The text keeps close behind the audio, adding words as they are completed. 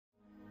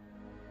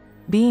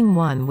Being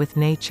one with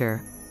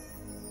nature.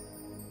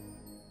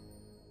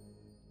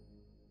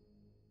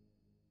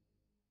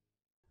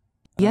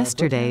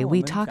 Yesterday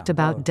we talked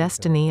about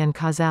destiny and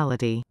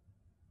causality.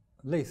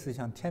 类似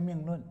像天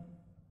命论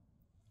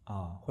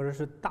或者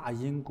是大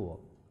因果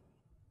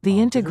The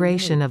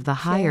integration of the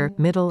higher,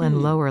 middle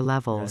and lower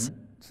levels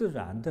自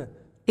然的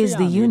is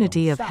the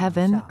unity of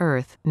heaven,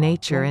 earth,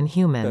 nature and 的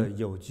human.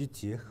 有机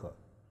结合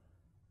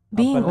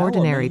Being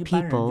ordinary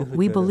people,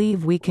 we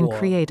believe we can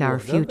create our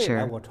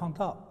future.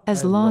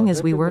 As long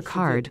as we work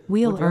hard,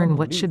 we'll earn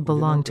what should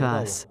belong to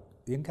us.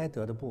 应该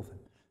得的部分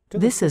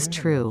This is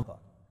true.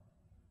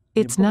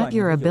 It's not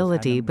your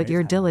ability but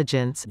your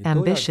diligence,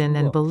 ambition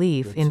and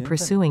belief in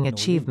pursuing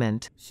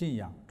achievement. 信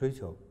仰追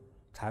求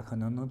才可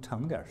能能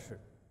成点事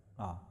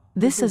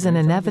This is an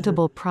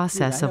inevitable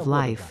process of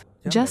life.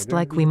 Just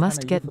like we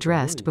must get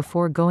dressed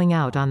before going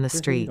out on the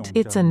street.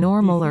 It's a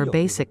normal or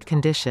basic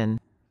condition.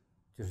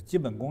 就是基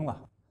本功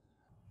了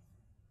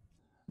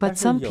But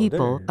some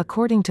people,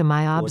 according to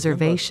my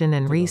observation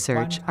and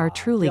research, are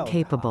truly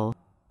capable.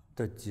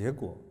 的结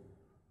果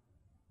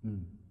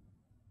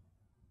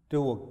对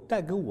我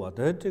带给我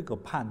的这个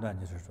判断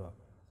就是说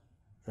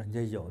人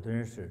家有的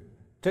人是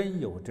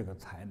真有这个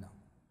才能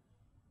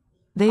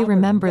They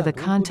remember the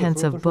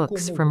contents of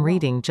books from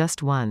reading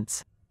just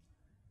once.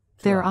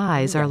 Their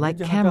eyes are like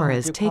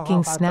cameras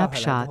taking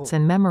snapshots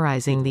and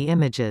memorizing the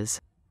images.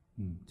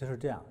 就是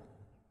这样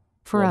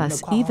For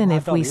us, even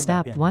if we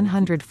snap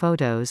 100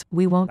 photos,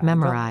 we won't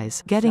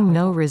memorize, getting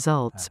no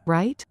results,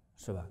 right?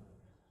 是吧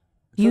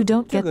You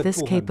don't get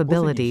this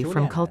capability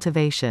from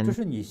cultivation.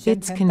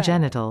 It's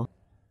congenital.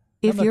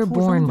 If you're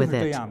born with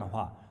it,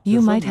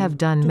 you might have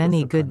done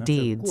many good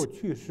deeds, 过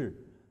去是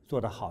做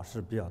的好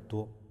事比较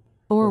多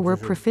or were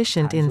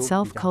proficient in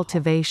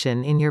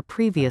self-cultivation in your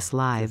previous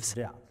lives.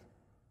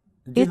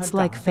 It's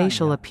like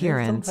facial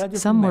appearance,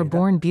 some were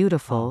born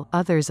beautiful,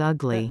 others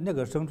ugly. 那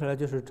个生出来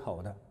就是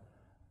丑的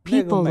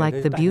People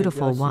like the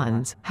beautiful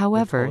ones,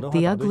 however,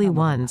 the ugly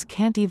ones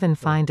can't even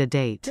find a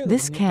date.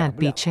 This can't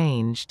be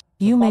changed.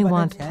 You may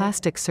want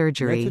plastic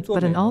surgery,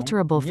 but an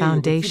alterable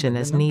foundation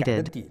is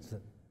needed.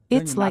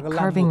 It's like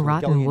carving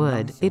rotten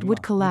wood, it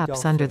would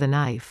collapse under the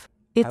knife.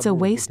 It's a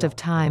waste of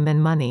time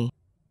and money.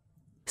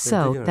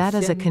 So, that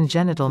is a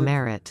congenital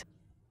merit.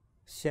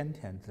 先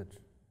天资质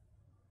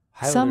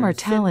Some are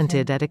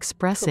talented at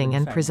expressing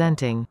and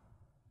presenting.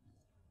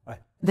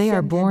 They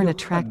are born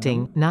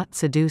attracting, not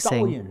招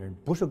seducing. 引人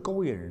不是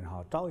勾引人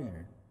招引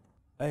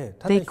人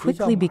They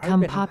quickly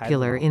become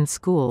popular in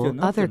school,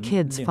 other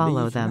kids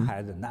follow them.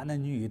 孩子男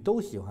男女女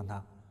都喜欢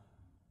他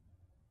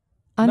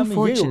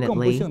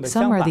Unfortunately,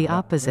 some are the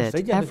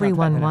opposite,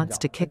 everyone wants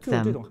to kick 这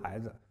them. 种孩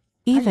子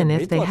Even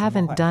if they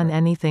haven't done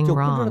anything 就不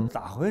知道 wrong.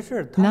 咋回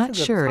事 他 Not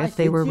是个 sure 擦 if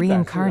they were 鞋机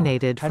展示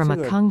reincarnated 还 from 是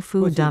a 个 kung fu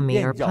过去 dummy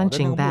练 or 脚的那个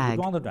punching 木 bag.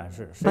 桩的展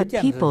示谁 But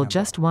见着 people 谁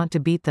想 just want to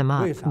beat them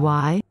up. 为啥？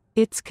 Why?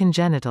 It's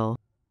congenital.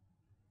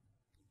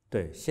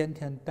 对先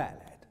天带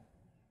来的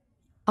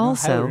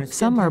Also,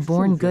 some are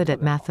born good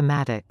at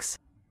mathematics.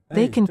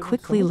 They can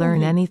quickly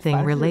learn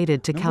anything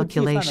related to 能够计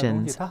算的东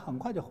西 calculations. 他很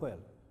快就会了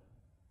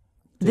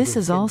This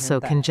is also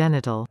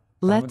congenital.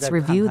 Let's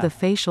review the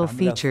facial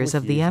features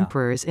of the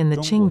emperors in the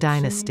中 Qing 国清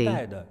dynasty.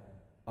 代的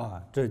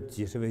这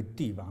几十位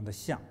帝王的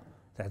像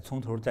再从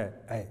头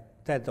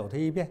再走它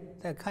一遍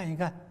再看一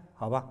看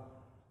好吧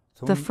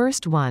The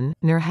first one,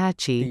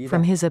 Nurhaci,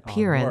 from his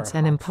appearance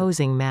and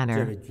imposing 这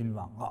manner. 位君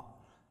王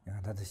你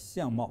看他的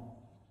相貌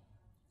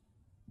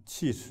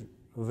气势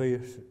威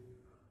势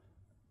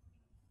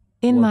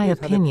In my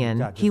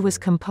opinion, he was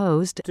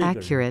composed,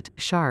 accurate,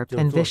 sharp,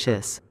 and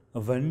vicious.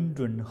 稳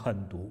准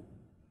狠毒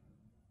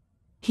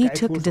He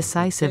took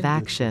decisive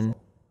action.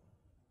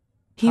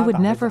 He would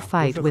never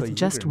fight with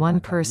just one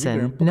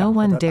person, no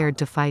one dared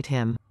to fight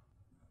him.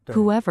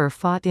 Whoever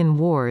fought in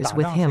wars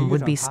with him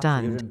would be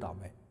stunned.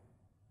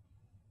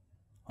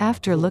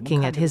 After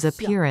looking at his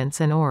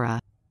appearance and aura,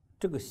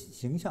 这个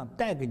形象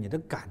带给你的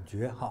感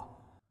觉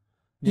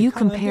you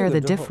compare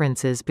the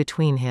differences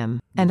between him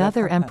and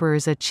other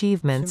emperors'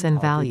 achievements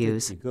and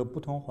values, 几个不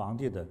同皇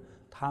帝的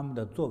他们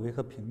的作为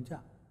和评价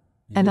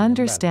and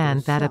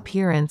understand that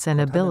appearance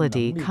and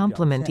ability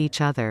complement each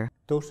other.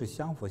 都是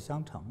相辅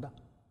相成的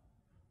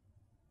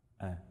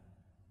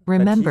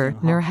Remember,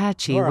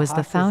 Nurhaci was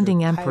the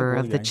founding emperor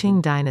of the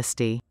Qing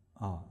dynasty.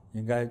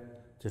 应该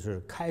就是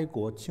开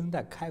国清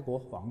代开国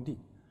皇帝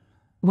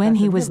When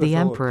he was the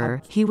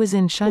emperor, he was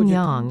in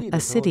Shenyang, a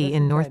city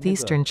in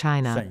northeastern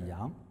China. 沈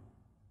阳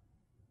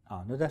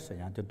那在沈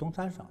阳就东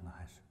三省呢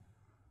还是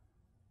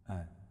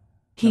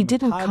He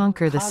didn't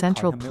conquer the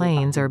Central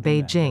Plains or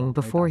Beijing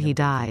before he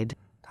died.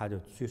 他就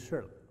去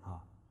世了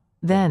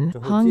Then,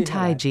 Hong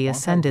Taiji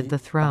ascended the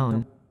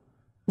throne,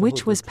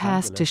 which was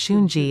passed to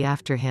Shunji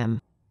after him.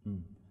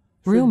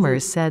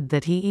 Rumors said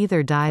that he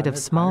either died of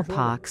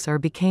smallpox or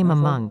became a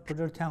monk. 不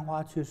知天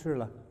花去世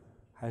了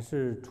还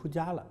是出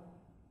家了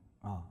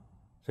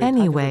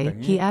Anyway,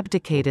 he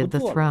abdicated the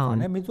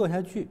throne. 没做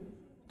下去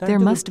There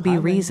must be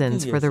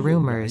reasons for the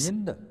rumors.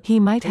 He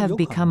might have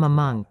become a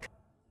monk.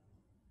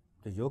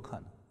 这有可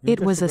能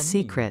It was a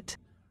secret.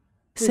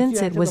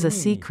 Since it was a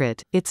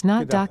secret, it's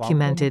not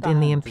documented in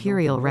the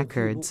imperial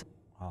records.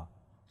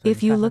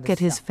 If you look at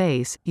his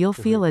face, you'll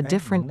feel a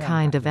different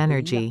kind of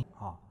energy.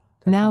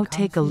 Now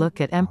take a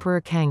look at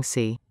Emperor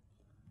Kangxi.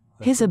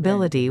 His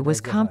ability was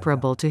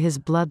comparable to his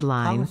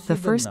bloodline, the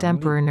first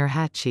Emperor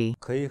Nurhaci.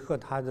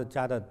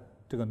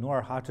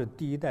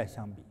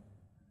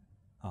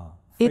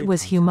 It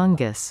was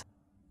humongous.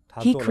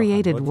 He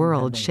created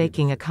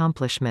world-shaking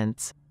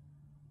accomplishments.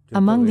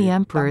 Among the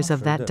emperors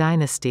of that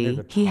dynasty,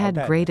 he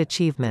had great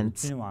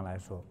achievements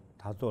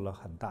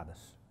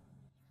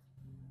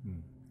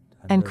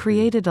and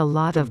created a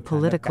lot of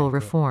political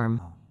reform.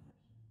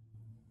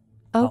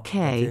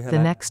 Okay, the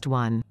next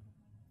one.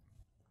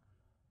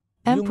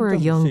 Emperor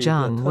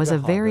Yongzheng was a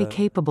very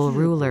capable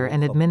ruler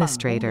and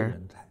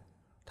administrator.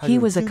 He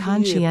was a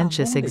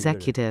conscientious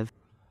executive.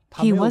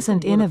 He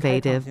wasn't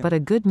innovative but a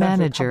good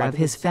manager of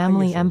his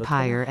family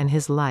empire and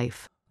his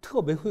life.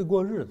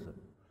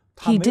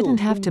 He didn't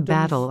have to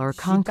battle or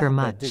conquer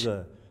much,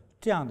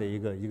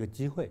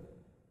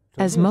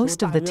 as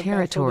most of the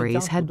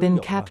territories had been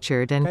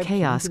captured and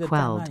chaos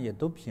quelled.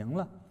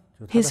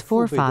 His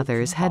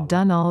forefathers had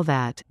done all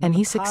that, and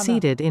he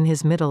succeeded in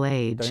his middle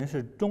age.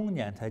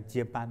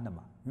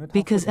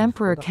 Because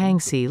Emperor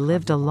Kangxi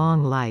lived a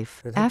long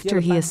life,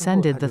 after he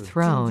ascended the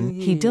throne,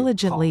 he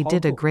diligently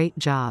did a great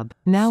job.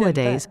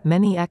 Nowadays,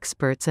 many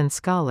experts and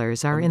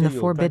scholars are in the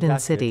Forbidden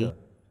City,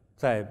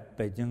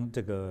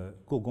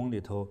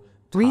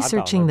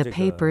 researching the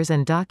papers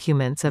and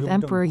documents of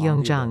Emperor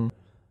Yongzheng.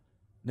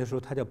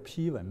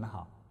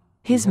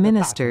 His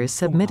ministers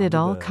submitted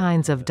all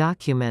kinds of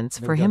documents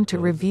for him to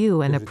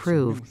review and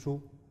approve.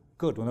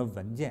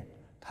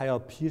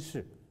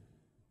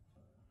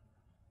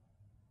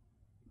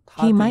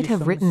 He might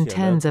have written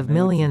tens of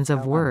millions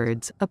of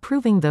words,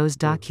 approving those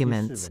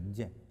documents.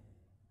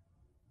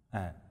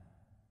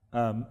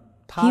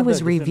 He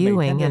was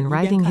reviewing and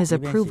writing his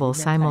approval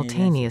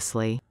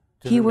simultaneously.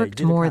 He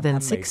worked more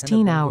than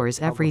 16 hours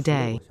every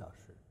day.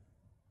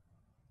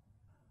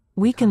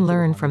 We can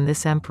learn from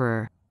this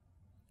emperor.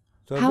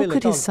 How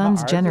could his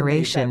son's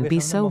generation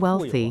be so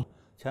wealthy?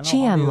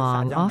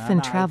 Qianlong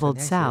often traveled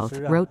south,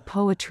 wrote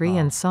poetry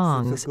and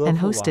songs, and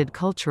hosted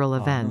cultural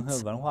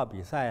events.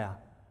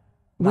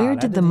 Where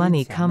did the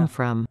money come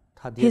from?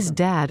 His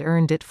dad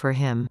earned it for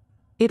him.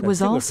 It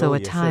was also a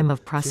time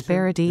of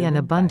prosperity and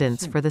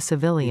abundance for the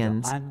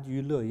civilians.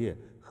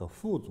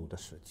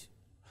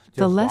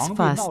 The less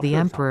fuss the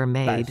emperor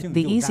made,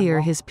 the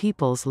easier his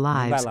people's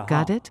lives,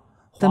 got it?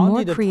 The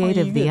more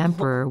creative the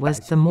emperor was,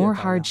 the more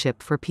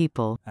hardship for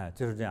people.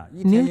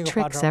 New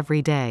tricks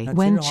every day.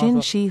 When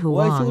Qin Shi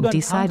Huang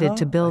decided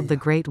to build the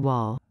Great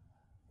Wall,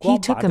 he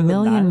took 1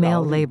 million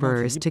male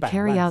laborers to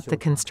carry out the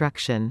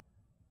construction.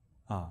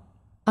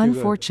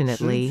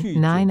 Unfortunately,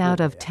 9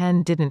 out of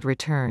 10 didn't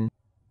return.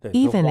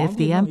 Even if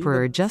the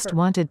emperor just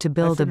wanted to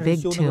build a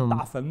big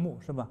tomb,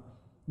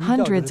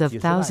 hundreds of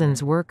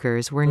thousands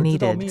workers were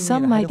needed.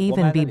 Some might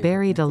even be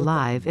buried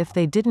alive if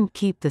they didn't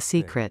keep the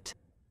secret.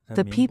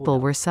 The people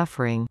were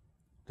suffering.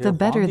 The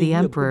better the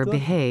emperor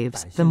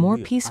behaves, the more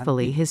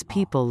peacefully his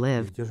people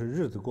live.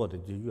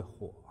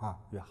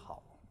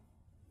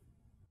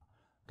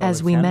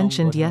 As we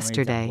mentioned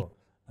yesterday,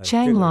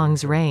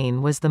 Qianlong's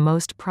reign was the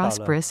most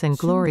prosperous and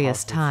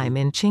glorious time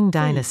in Qing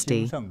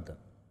dynasty.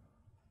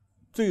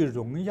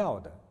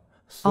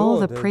 All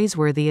the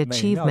praiseworthy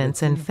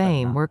achievements and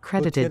fame were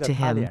credited to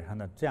him.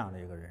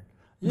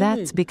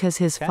 That's because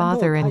his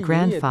father and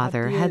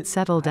grandfather had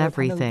settled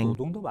everything.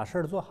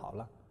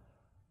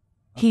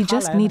 He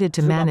just needed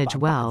to manage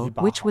well,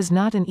 which was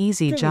not an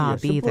easy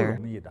job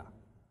either.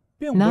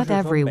 Not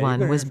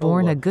everyone was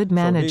born a good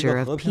manager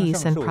of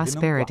peace and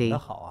prosperity.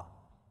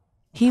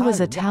 He was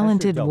a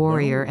talented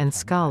warrior and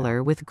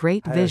scholar with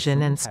great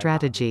vision and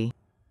strategy.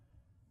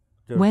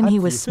 When he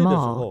was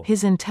small,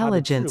 his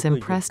intelligence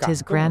impressed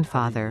his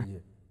grandfather.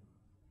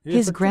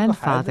 His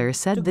grandfather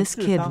said this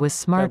kid was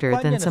smarter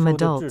than some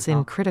adults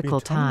in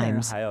critical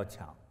times.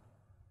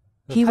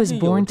 He was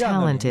born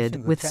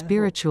talented, with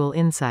spiritual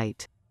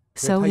insight.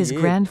 So his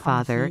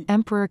grandfather,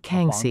 Emperor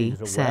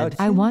Kangxi, said,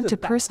 "I want to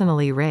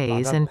personally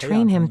raise and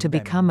train him to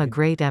become a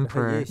great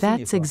emperor."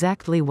 That's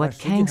exactly what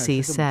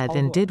Kangxi said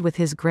and did with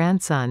his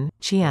grandson,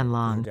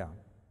 Qianlong.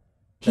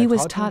 He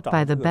was taught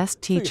by the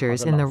best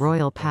teachers in the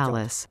royal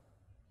palace.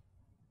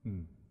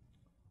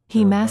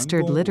 He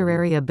mastered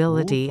literary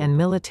ability and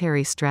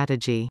military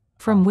strategy,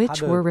 from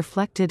which were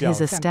reflected his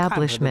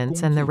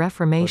establishments and the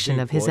reformation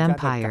of his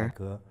empire.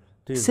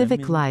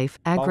 Civic life,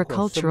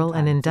 agricultural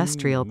and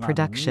industrial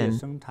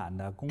production,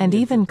 and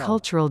even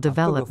cultural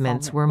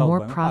developments were more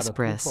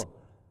prosperous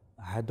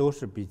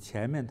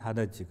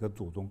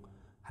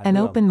and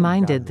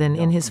open-minded than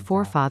in his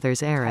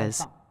forefathers'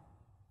 eras.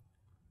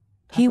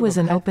 He was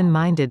an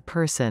open-minded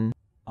person.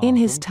 In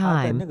his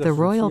time, the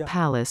royal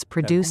palace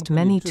produced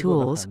many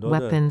tools,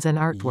 weapons and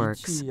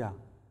artworks.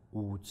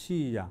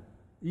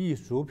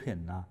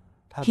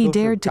 He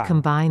dared to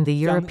combine the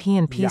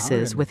European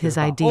pieces with his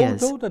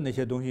ideas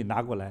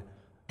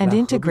and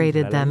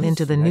integrated them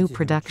into the new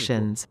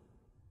productions.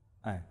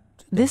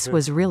 This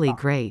was really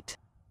great.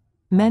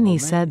 Many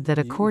said that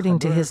according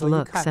to his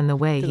looks and the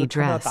way he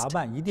dressed,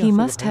 he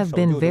must have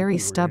been very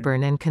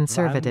stubborn and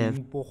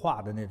conservative.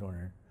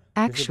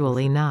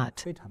 Actually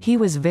not. He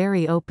was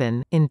very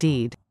open,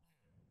 indeed.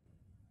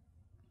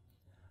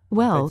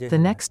 Well, the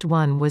next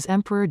one was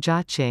Emperor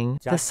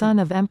Jiaqing, the son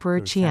of Emperor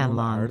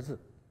Qianlong.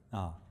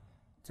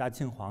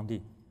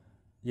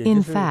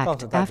 In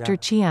fact, after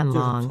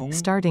Qianlong,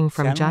 starting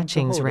from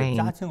Jiaqing's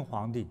reign,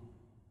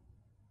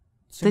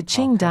 the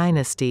Qing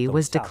dynasty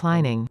was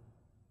declining.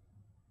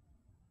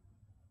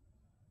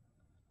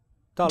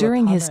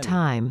 During his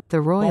time, the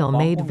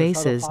royal-made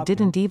vases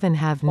didn't even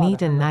have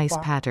neat and nice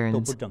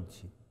patterns.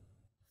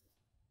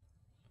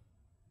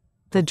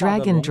 The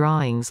dragon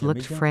drawings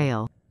looked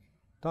frail.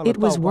 It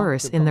was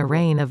worse in the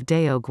reign of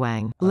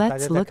Daoguang.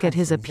 Let's look at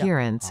his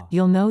appearance,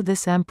 you'll know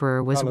this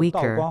emperor was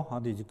weaker.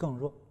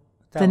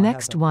 The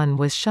next one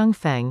was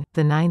Shengfeng,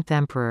 the 9th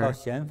emperor.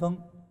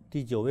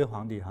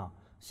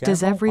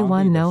 Does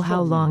everyone know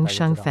how long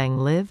Shengfeng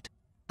lived?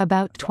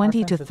 About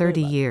 20 to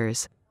 30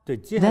 years.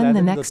 Then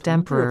the next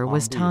emperor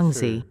was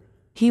Tongzi.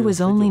 He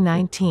was only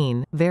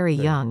 19, very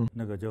young.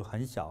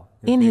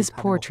 In his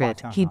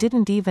portrait, he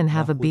didn't even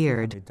have a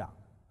beard.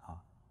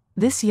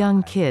 This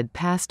young kid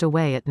passed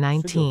away at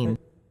 19.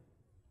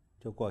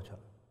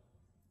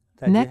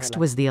 Next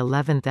was the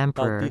 11th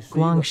emperor,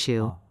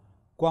 Guangxu.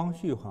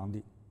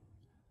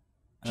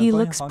 He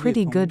looks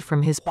pretty good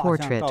from his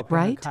portrait,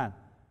 right?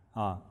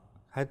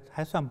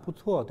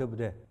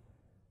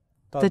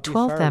 The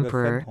 12th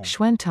emperor,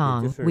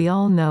 Xuantong, we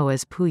all know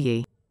as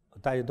Puyi.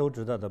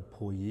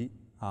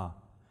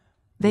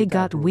 They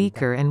got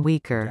weaker and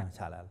weaker.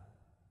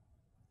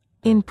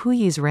 In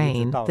Puyi's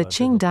reign, the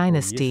Qing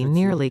dynasty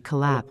nearly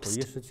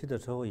collapsed.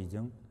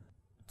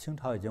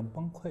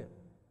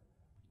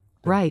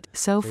 Right,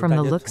 so from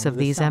the looks of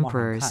these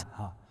emperors,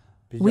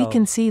 we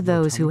can see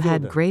those who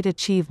had great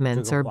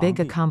achievements or big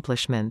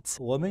accomplishments.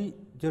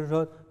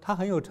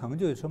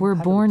 Were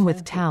born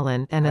with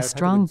talent and a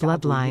strong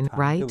bloodline,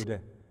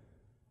 right?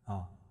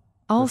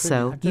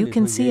 Also, you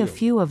can see a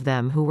few of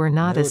them who were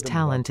not as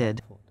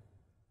talented,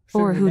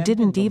 or who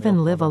didn't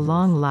even live a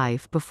long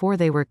life before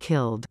they were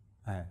killed.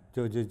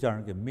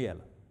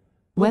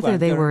 Whether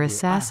they were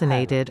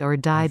assassinated or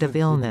died of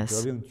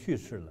illness,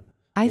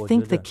 I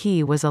think the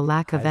key was a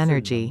lack of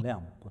energy.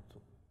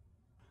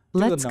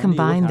 Let's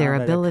combine their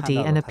ability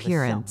and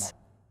appearance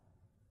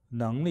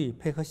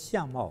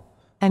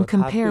and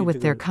compare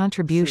with their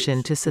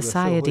contribution to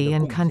society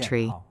and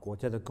country.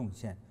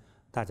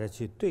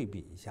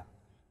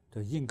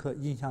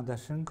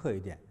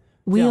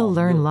 We'll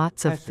learn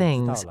lots of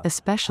things,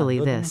 especially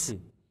this.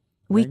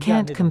 We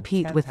can't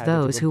compete with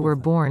those who were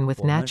born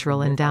with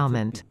natural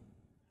endowment.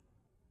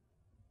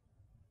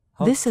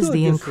 This is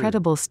the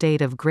incredible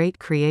state of great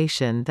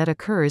creation that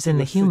occurs in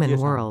the human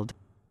world.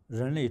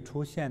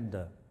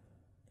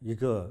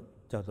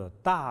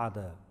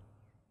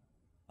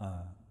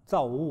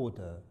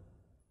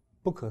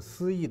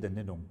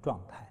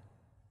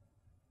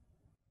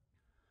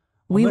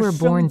 We were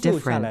born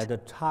different,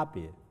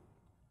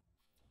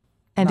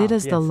 and it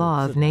is the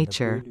law of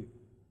nature.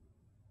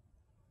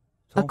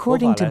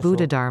 According to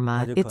Buddha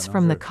Dharma, it's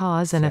from the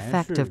cause and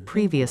effect of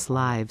previous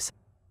lives.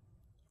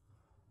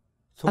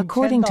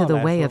 According to the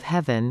way of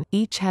heaven,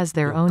 each has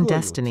their own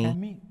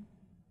destiny.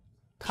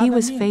 He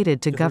was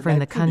fated to govern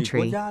the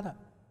country,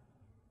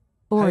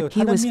 or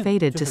he was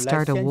fated to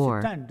start a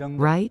war,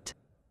 right?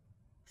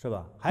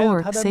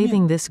 Or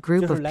saving this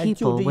group of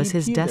people was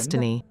his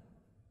destiny.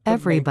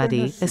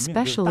 Everybody,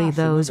 especially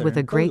those with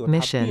a great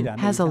mission,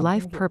 has a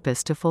life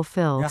purpose to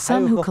fulfill.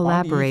 Some who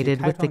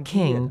collaborated with the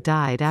king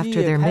died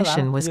after their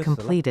mission was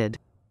completed.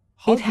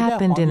 It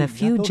happened in a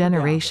few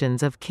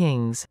generations of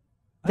kings.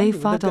 They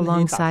fought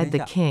alongside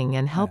the king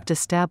and helped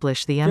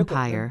establish the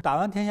empire.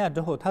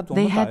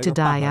 They had to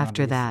die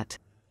after that.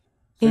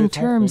 In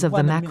terms of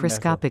the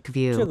macroscopic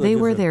view, they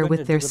were there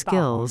with their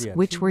skills,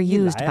 which were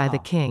used by the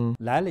king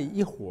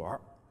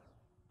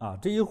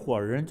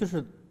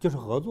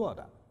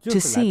to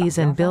seize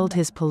and build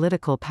his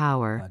political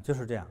power.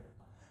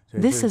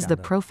 This is the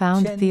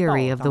profound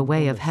theory of the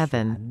way of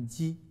heaven.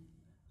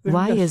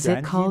 Why is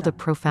it called a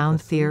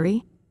profound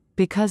theory?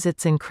 Because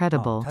it's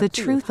incredible. The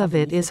truth of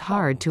it is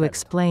hard to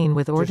explain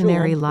with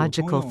ordinary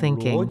logical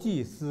thinking.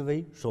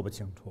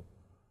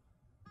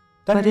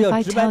 But if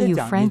I tell you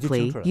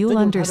frankly, you'll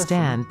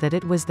understand that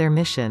it was their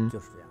mission.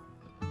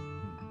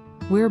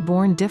 We're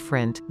born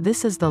different,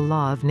 this is the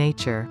law of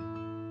nature.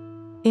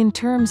 In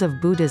terms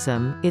of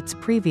Buddhism, its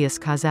previous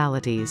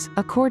causalities,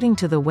 according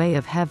to the way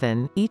of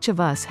heaven, each of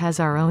us has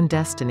our own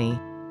destiny.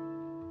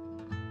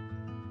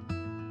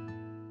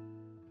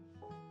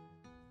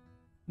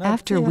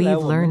 After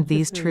we've learned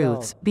these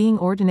truths, being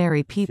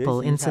ordinary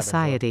people in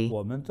society,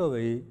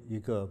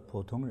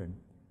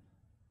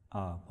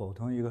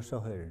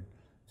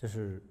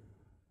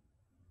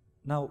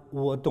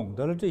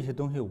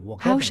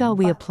 how shall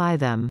we apply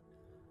them?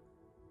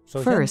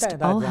 First,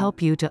 I'll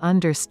help you to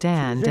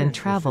understand and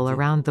travel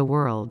around the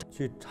world.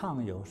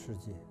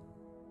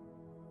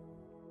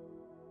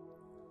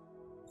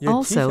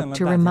 Also,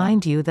 to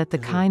remind you that the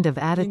kind of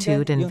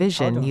attitude and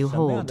vision you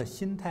hold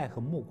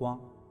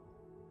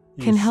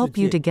can help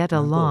you to get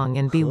along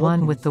and be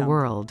one with the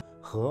world.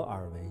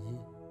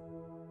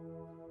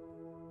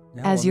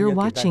 As you're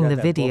watching the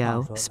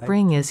video,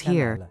 spring is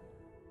here.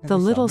 The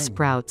little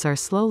sprouts are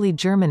slowly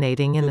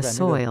germinating in the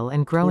soil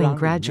and growing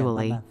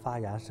gradually.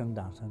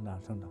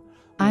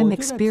 I'm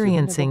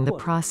experiencing the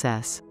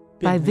process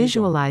by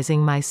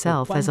visualizing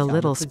myself as a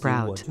little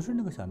sprout.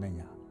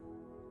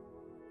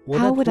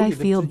 How would I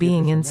feel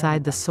being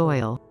inside the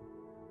soil?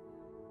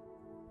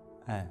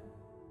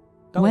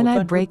 When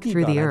I break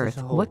through the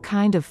earth, what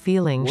kind of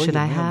feeling should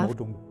I have?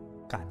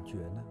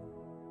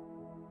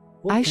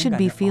 I should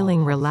be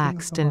feeling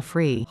relaxed and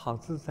free.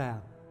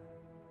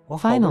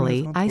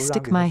 Finally, I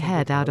stick my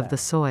head out of the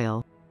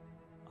soil.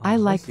 I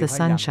like the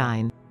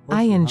sunshine.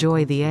 I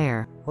enjoy the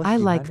air. I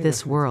like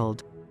this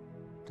world.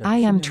 I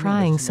am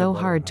trying so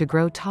hard to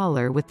grow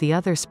taller with the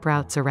other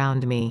sprouts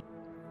around me.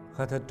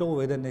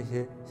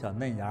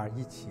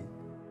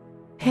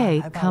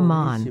 Hey, come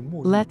on.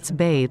 Let's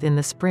bathe in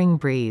the spring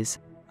breeze.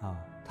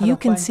 You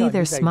can see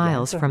their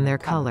smiles from their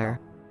color.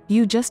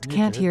 You just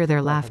can't hear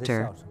their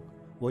laughter.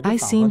 I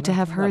seem to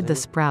have heard the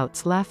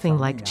sprouts laughing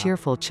like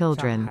cheerful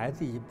children.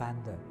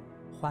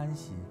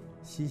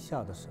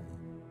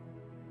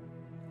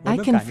 I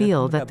can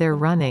feel that they're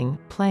running,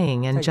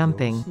 playing and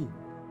jumping.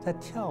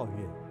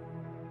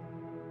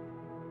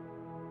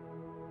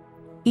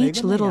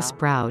 Each little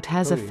sprout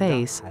has a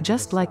face,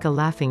 just like a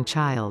laughing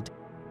child.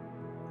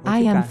 I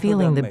am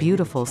feeling the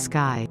beautiful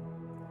sky.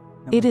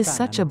 It is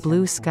such a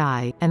blue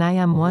sky, and I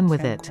am one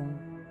with it.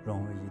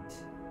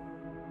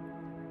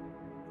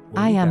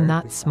 I am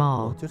not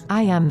small.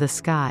 I am the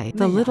sky.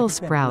 The little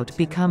sprout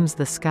becomes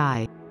the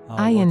sky.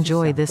 I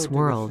enjoy this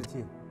world.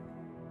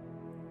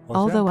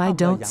 Although I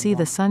don't see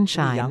the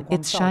sunshine,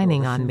 it's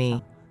shining on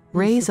me.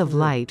 Rays of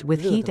light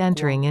with heat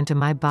entering into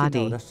my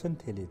body.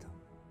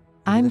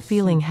 I'm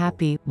feeling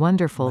happy,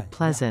 wonderful,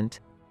 pleasant.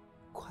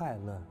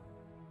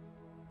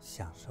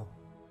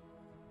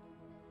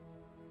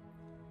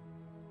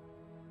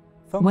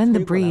 When the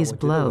breeze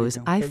blows,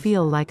 I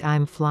feel like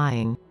I'm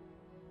flying.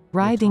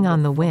 Riding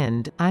on the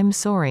wind, I'm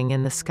soaring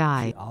in the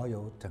sky.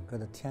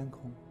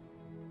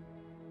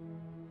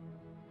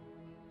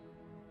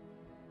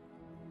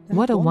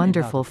 What a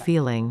wonderful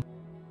feeling.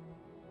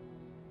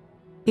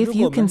 If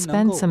you can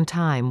spend some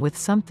time with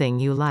something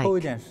you like,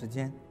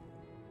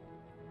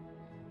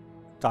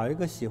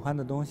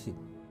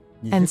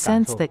 and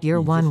sense that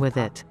you're one with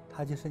it,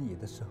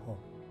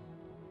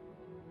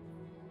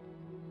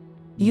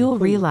 you'll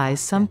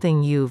realize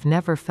something you've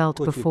never felt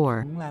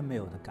before.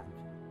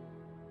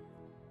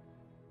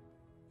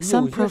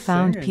 Some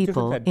profound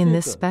people, in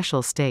this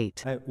special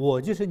state,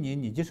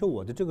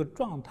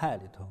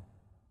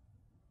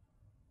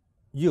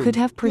 could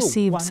have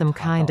perceived some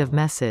kind of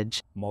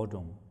message,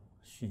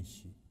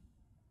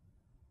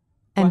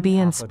 and be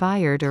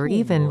inspired or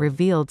even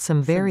revealed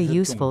some very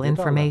useful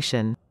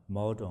information.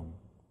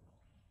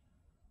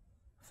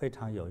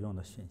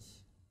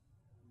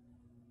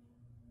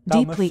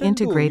 Deeply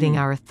integrating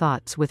our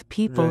thoughts with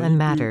people and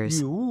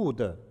matters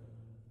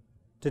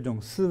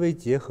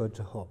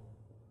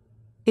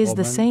is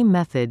the same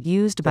method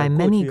used by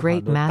many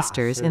great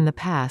masters in the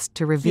past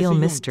to reveal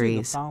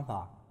mysteries,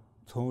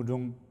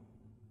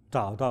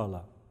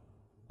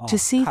 to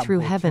see through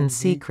heaven's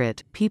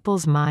secret,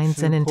 people's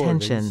minds and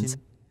intentions,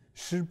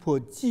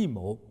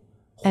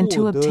 and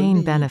to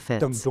obtain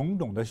benefits.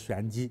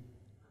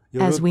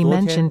 As we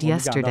mentioned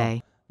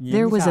yesterday,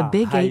 there was a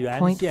big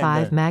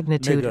 8.5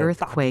 magnitude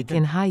earthquake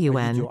in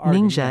Haiyuan,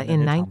 Ningxia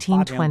in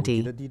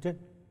 1920.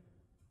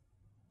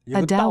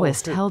 A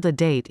Taoist held a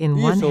date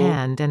in one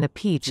hand and a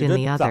peach in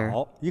the other,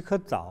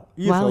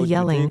 while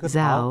yelling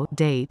Zhao,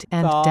 date,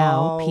 and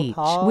Dao, peach,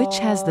 which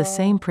has the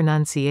same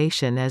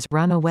pronunciation as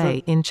run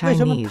away in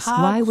Chinese.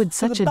 Why would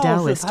such a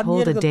Taoist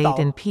hold a date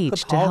and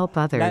peach to help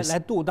others?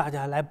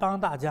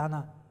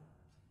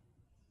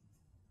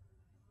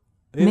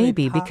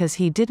 Maybe because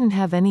he didn't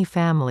have any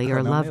family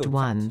or loved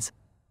ones.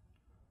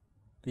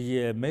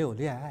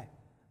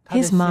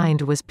 His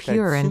mind was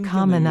pure and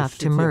calm enough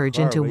to merge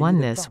into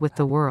oneness with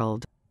the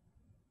world.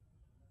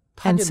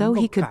 And so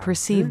he could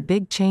perceive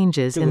big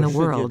changes in the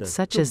world,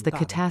 such as the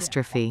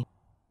catastrophe.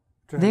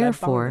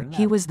 Therefore,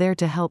 he was there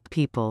to help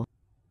people.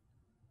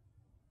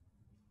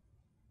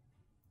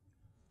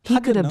 He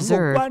could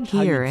observe,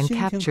 hear, and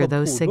capture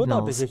those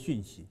signals.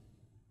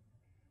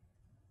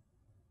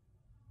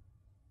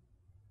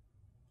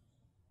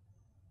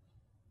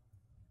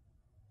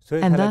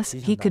 And thus,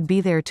 he could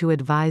be there to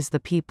advise the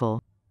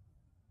people.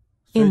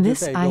 In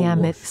this I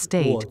am it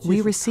state, we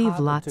receive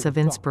lots of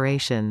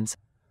inspirations.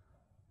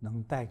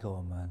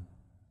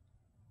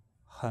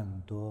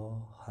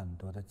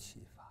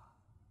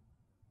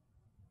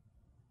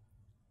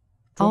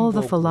 All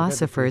the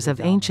philosophers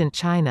of ancient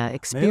China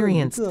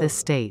experienced this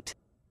state.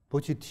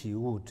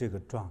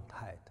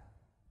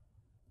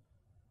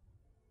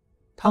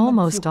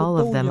 Almost all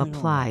of them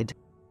applied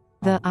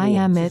the I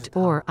am it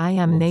or I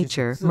am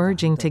nature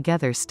merging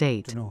together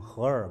state.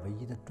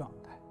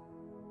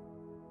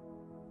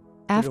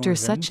 After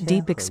such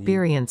deep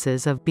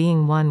experiences of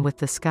being one with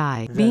the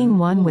sky, being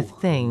one with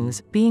things,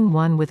 being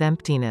one with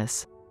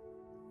emptiness,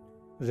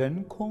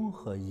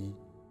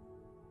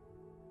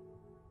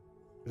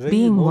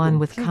 being one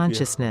with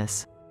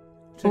consciousness,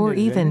 or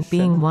even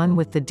being one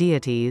with the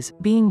deities,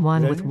 being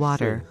one with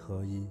water,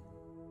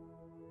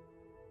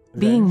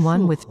 being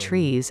one with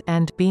trees,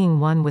 and being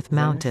one with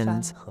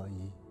mountains.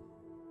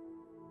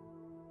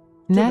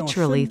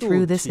 Naturally,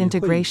 through this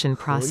integration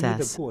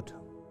process,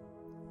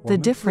 the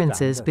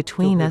differences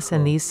between us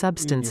and these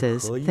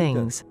substances,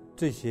 things,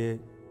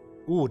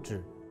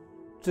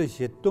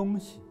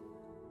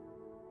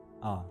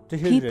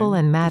 people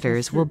and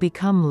matters will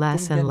become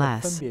less and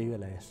less.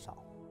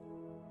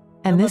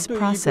 And this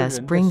process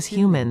brings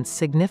humans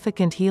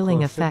significant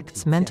healing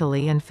effects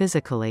mentally and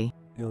physically.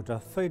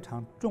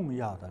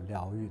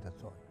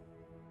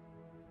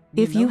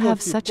 If you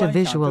have such a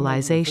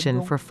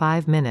visualization for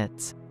 5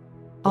 minutes,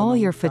 all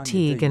your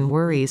fatigue and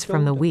worries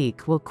from the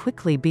week will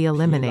quickly be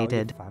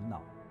eliminated.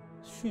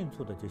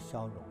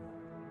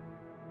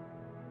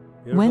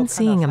 When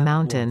seeing a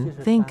mountain,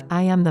 think,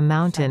 I am the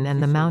mountain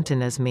and the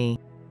mountain is me.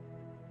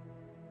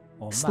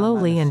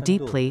 Slowly and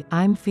deeply,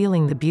 I'm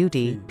feeling the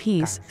beauty,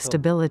 peace,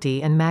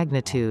 stability and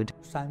magnitude.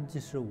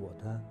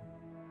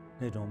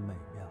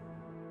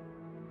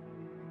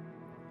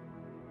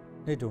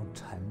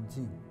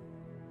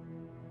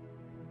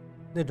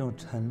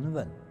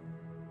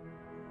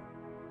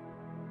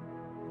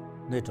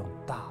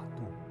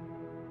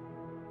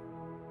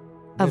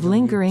 Of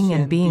lingering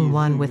and being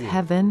one with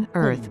heaven,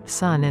 earth,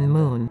 sun and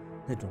moon.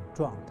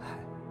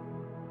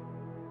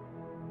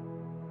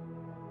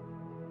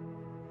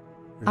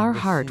 Our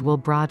heart will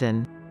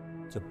broaden.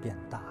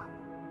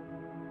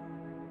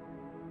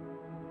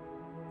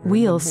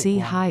 We'll see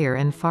higher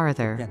and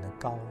farther.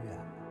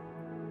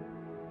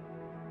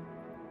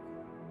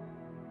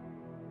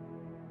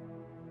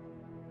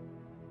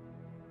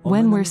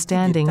 When we're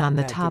standing on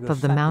the top of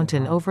the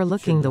mountain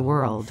overlooking the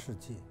world,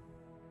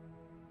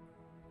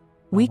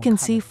 we can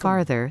see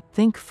farther,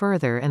 think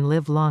further and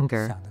live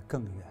longer.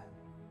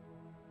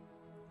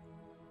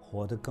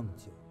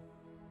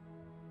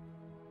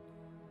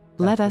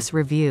 Let us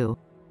review.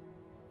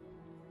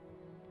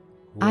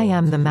 I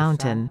am the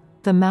mountain.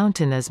 The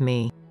mountain is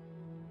me.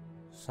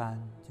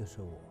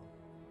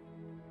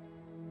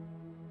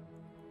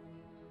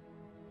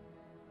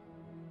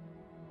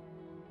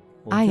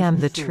 I am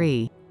the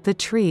tree. The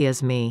tree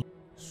is me.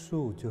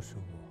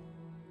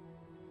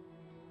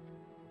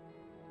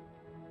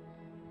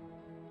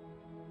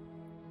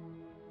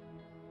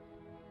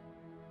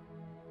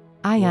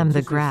 I am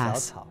the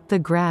grass. The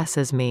grass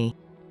is me.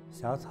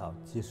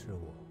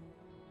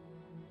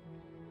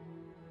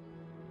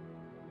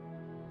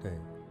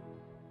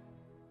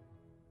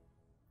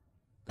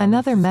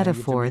 Another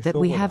metaphor that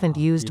we haven't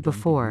used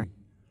before.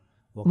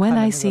 When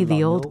I see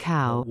the old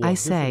cow, I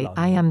say,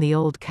 I am the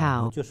old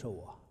cow.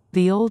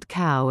 The old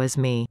cow is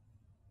me.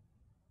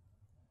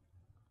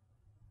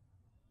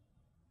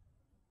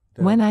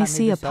 When I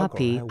see a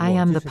puppy, I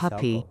am the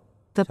puppy.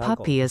 The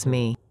puppy is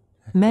me.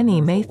 Many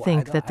may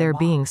think that they're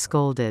being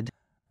scolded.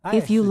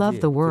 If you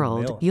love the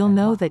world, you'll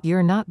know that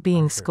you're not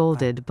being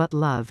scolded but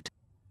loved.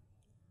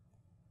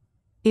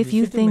 If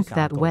you think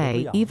that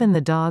way, even the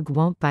dog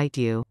won't bite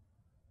you.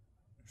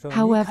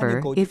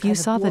 However, if you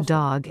saw the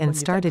dog and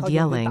started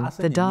yelling,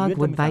 the dog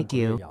would bite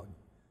you.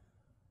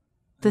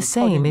 The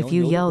same if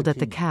you yelled at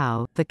the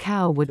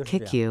cow would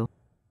kick you.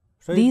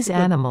 These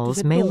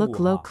animals may look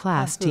low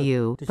class to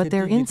you, but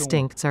their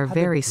instincts are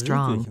very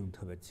strong.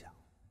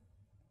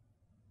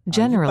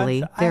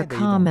 Generally, they're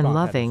calm and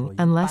loving,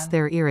 unless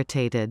they're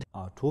irritated.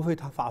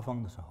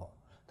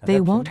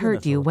 They won't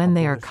hurt you when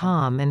they are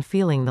calm and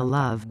feeling the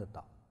love.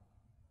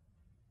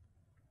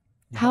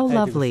 How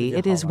lovely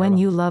it is when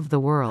you love the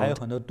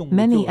world.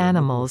 Many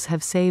animals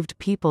have saved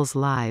people's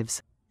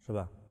lives.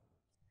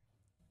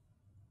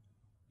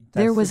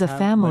 There was a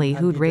family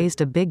who'd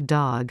raised a big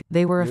dog.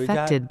 They were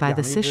affected by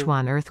the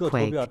Sichuan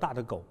earthquake.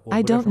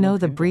 I don't know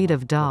the breed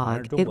of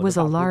dog, it was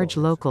a large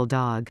local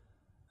dog.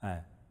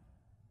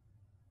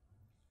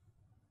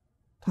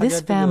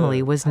 This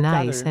family was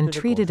nice and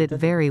treated it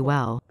very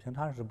well.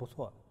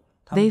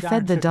 They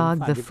fed the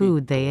dog the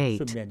food they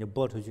ate.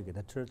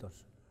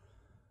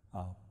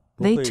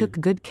 They took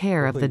good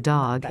care of the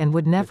dog and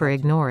would never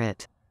ignore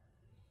it.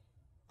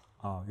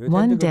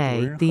 One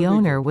day, the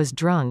owner was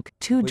drunk,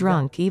 too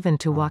drunk even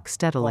to walk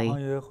steadily.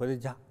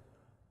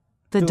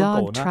 The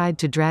dog tried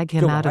to drag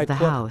him out of the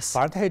house.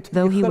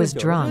 Though he was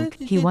drunk,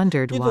 he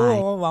wondered why.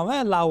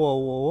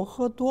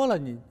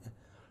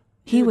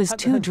 He was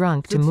too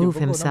drunk to move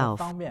himself.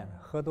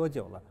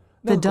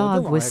 The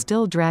dog was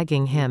still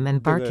dragging him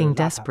and barking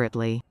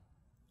desperately.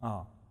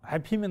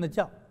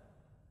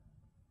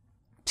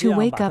 To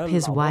wake up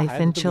his wife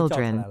and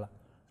children.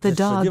 The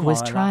dog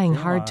was trying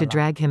hard to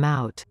drag him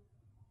out.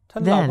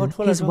 Then,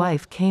 his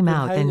wife came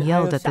out and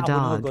yelled at the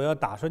dog.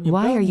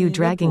 Why are you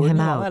dragging him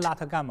out?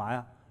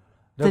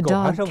 The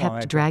dog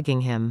kept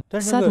dragging him.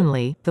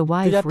 Suddenly, the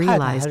wife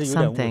realized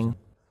something.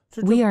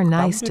 We are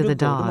nice to the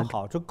dog.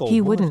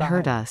 He wouldn't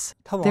hurt us.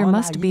 There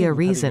must be a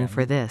reason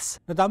for this.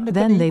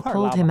 Then they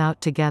pulled him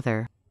out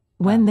together.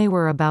 When they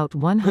were about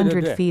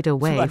 100 feet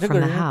away from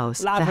the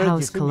house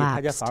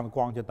collapsed.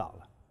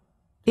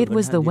 It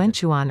was the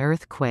Wenchuan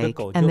earthquake,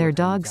 and their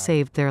dog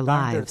saved their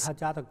lives.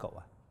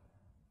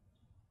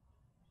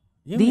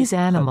 These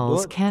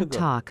animals can't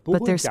talk,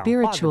 but their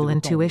spiritual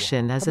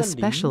intuition is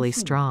especially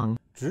strong.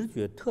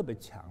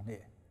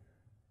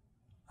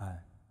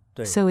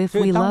 So if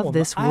we love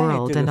this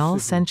world and all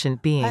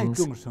sentient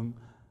beings,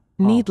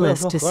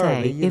 needless to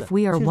say, if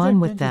we are one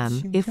with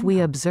them, if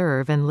we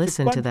observe and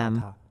listen to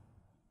them,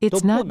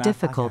 it's not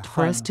difficult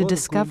for us to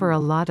discover a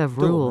lot of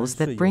rules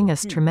that bring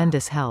us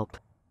tremendous help.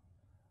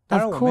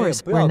 Of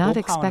course, we're not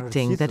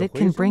expecting that it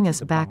can bring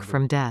us back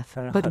from death,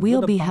 but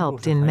we'll be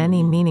helped in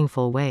many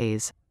meaningful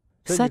ways,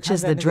 such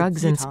as the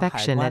drugs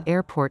inspection at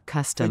airport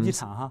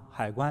customs.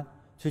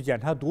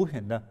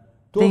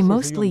 They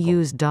mostly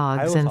use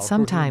dogs and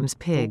sometimes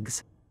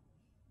pigs,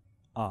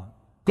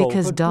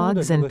 because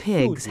dogs and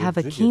pigs have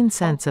a keen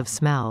sense of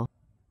smell.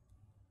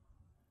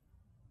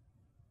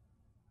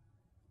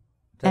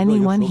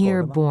 Anyone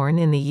here born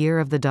in the year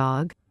of the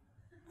dog?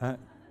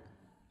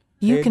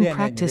 You can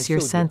practice your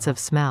sense of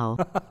smell.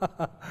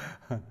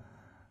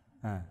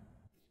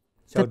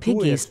 The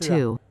piggies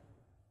too.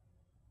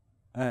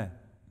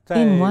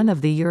 In one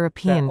of the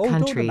European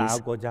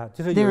countries,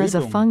 there is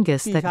a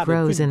fungus that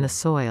grows in the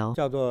soil.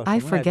 I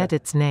forget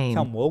its name.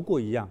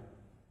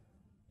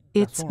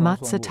 It's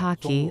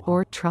matsutake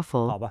or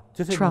truffle.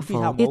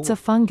 Truffle. It's a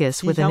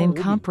fungus with an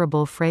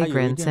incomparable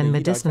fragrance and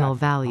medicinal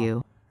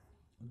value.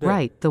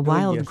 Right, the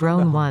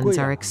wild-grown ones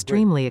are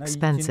extremely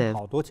expensive.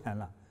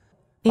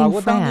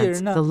 In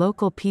France, the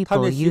local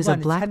people use a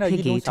black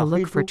piggy to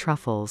look for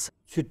truffles.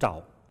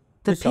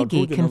 The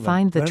piggy can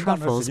find the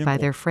truffles by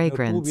their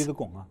fragrance.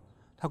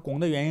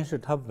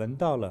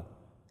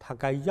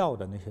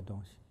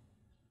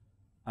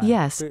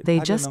 Yes, they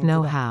just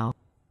know how.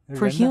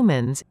 For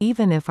humans,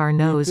 even if our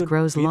nose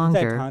grows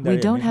longer, we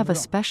don't have a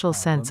special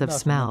sense of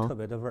smell.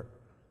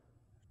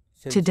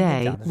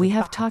 Today, we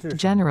have talked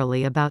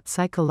generally about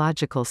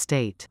psychological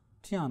state.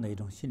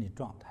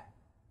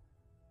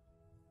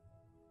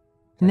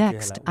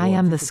 Next, I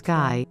am the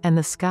sky, and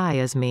the sky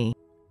is me.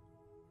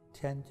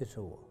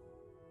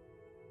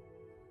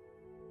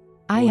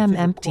 I am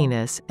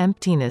emptiness,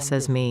 emptiness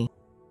is me.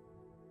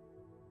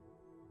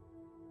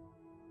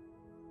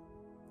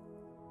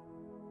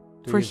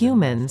 For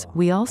humans,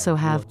 we also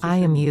have I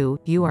am you,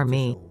 you are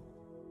me.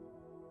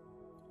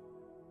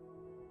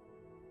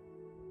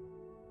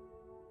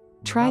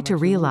 Try to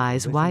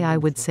realize why I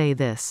would say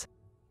this.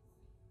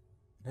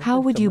 How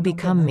would you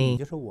become me?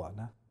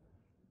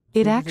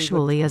 It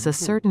actually is a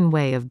certain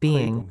way of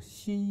being,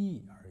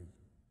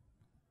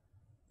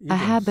 a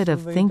habit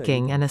of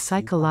thinking and a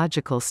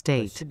psychological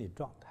state.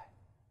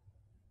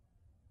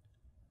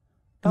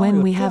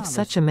 When we have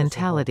such a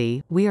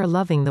mentality, we are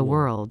loving the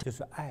world.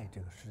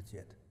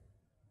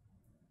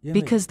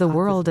 Because the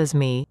world is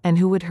me, and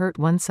who would hurt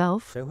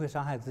oneself?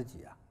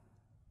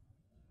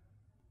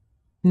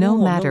 No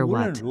matter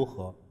what.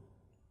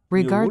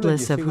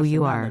 Regardless of who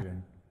you are.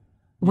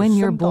 When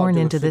you're born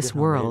into this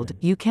world,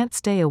 you can't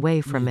stay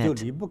away from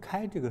it.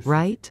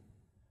 Right?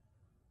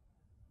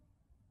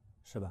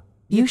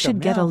 You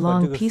should get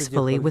along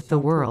peacefully with the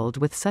world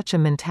with such a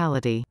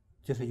mentality.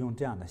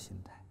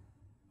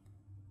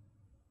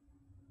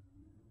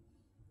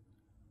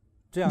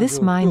 This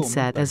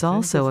mindset is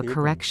also a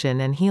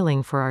correction and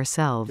healing for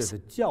ourselves.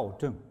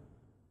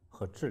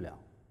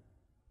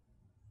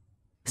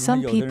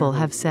 Some people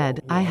have said,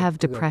 I have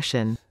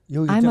depression.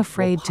 I'm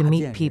afraid to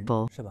meet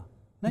people.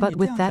 But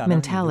with that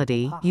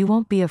mentality, you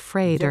won't be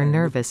afraid or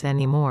nervous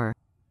anymore.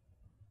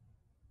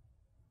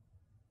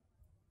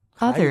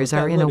 Others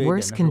are in a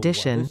worse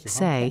condition,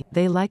 say,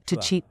 they like to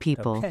cheat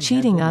people.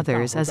 Cheating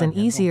others is an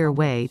easier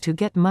way to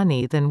get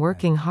money than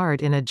working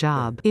hard in a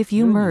job. If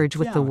you merge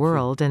with the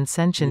world and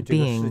sentient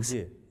beings,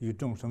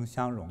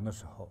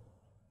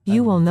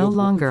 you will no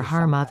longer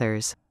harm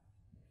others.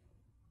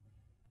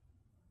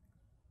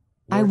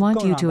 I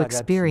want you to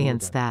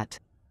experience that.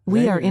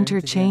 We are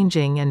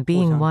interchanging and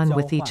being one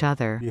with each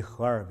other.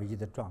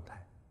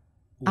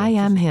 I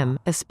am him,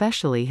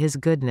 especially his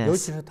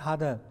goodness.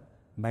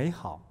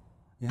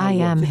 I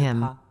am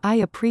him. I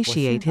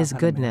appreciate his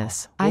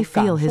goodness. I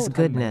feel his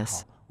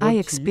goodness. I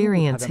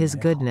experience his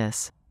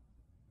goodness.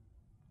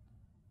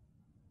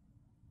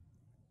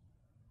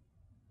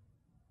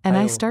 And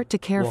I start to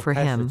care for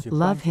him,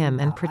 love him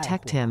and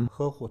protect him.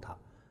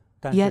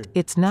 Yet,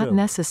 it's not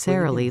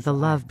necessarily the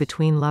love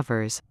between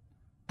lovers.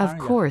 Of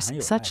course,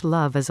 such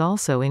love is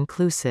also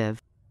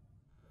inclusive.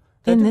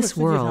 In this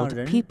world,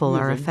 people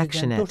are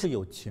affectionate.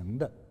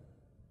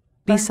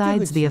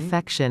 Besides the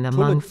affection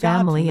among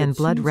family and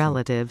blood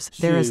relatives,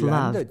 there is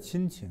love.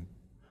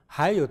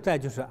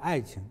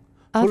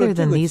 Other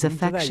than these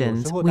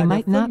affections, we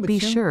might not be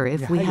sure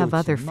if we have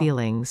other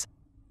feelings.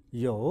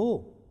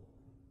 The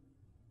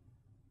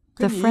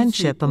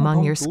friendship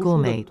among your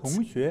schoolmates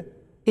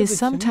is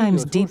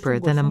sometimes deeper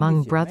than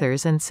among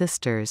brothers and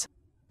sisters.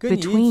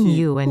 between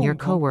you and your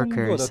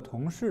coworkers.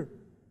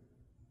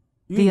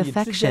 The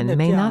affection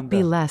may not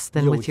be less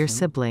than with your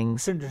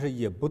siblings.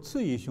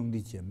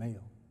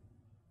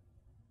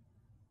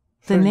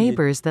 The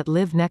neighbors that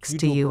live next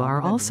to you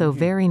are also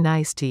very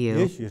nice to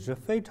you.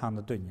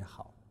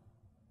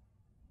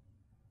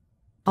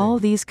 All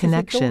these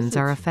connections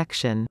are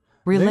affection.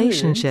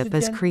 Relationship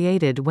is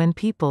created when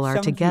people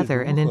are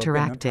together and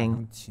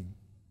interacting.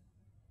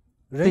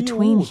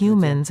 Between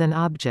humans and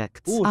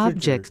objects,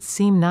 objects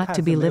seem not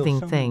to be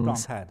living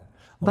things.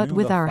 But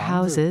with our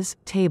houses,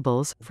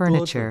 tables,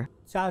 furniture,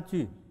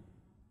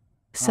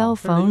 cell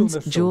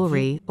phones,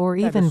 jewelry, or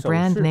even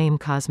brand name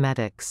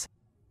cosmetics,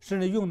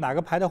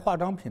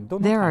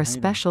 there are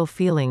special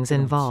feelings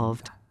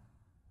involved.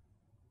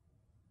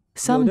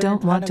 Some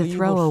don't want to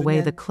throw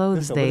away the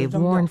clothes they've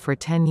worn for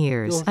 10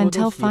 years,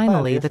 until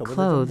finally the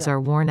clothes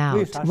are worn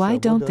out. Why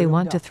don't they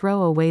want to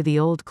throw away the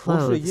old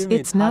clothes?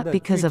 It's not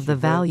because of the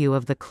value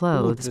of the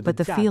clothes, but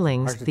the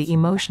feelings, the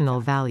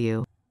emotional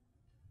value.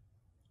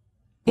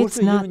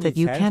 It's not that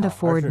you can't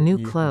afford new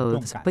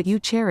clothes, but you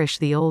cherish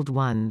the old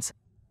ones.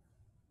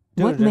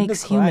 What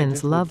makes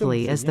humans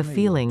lovely is the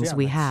feelings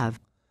we have.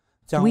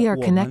 We are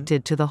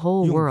connected to the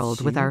whole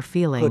world with our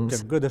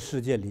feelings.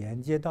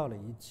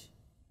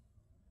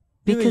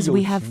 Because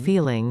we have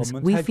feelings,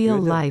 we feel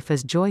life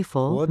is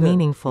joyful,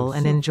 meaningful,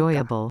 and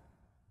enjoyable.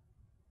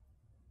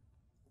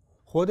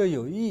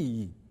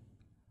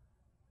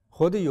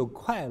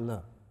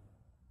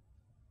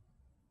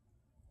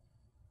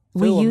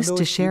 We used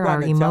to share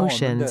our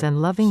emotions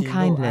and loving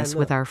kindness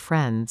with our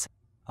friends.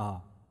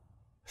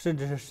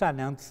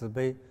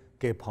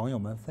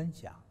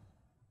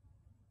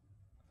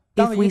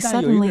 If we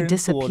suddenly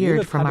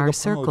disappeared from our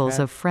circles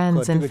of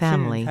friends and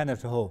family,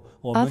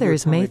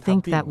 others may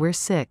think that we're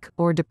sick,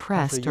 or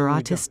depressed, or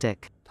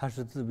autistic.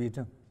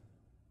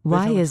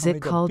 Why is it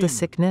called a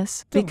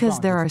sickness? Because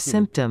there are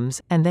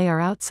symptoms, and they are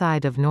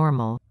outside of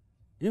normal.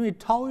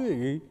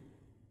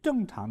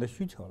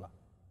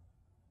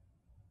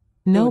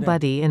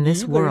 Nobody in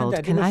this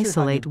world can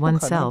isolate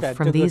oneself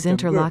from these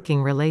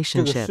interlocking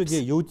relationships.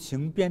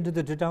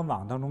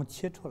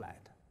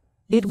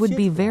 It would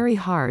be very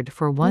hard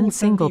for one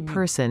single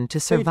person to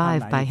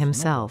survive by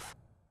himself.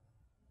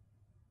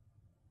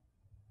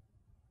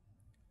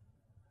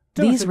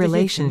 These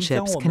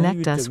relationships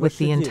connect us with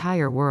the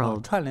entire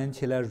world.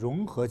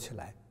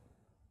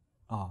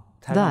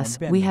 Thus,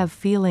 we have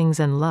feelings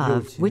and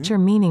love, which are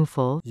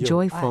meaningful,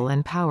 joyful,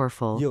 and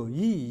powerful.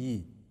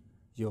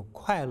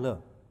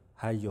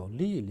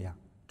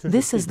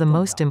 This is the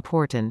most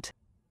important.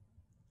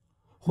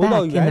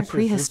 Back in the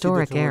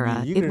prehistoric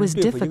era, it was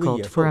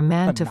difficult for a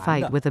man to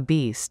fight with a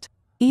beast.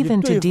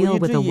 Even to deal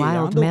with a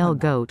wild male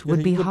goat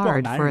would be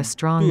hard for a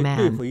strong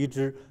man,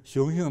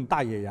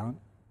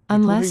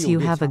 unless you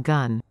have a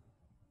gun.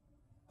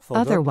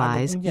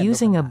 Otherwise,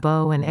 using a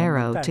bow and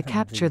arrow to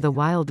capture the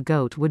wild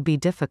goat would be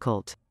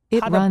difficult.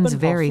 It runs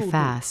very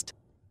fast,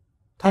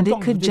 and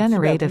it could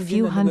generate a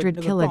few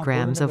hundred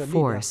kilograms of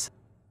force.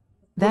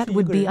 That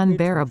would be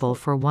unbearable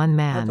for one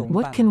man.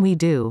 What can we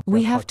do?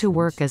 We have to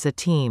work as a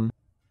team.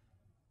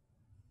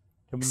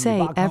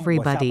 Say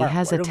everybody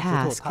has a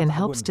task and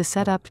helps to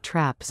set up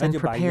traps and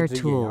prepare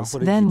tools.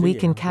 Then we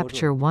can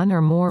capture one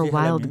or more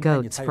wild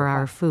goats for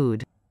our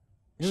food.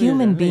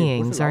 Human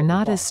beings are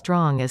not as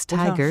strong as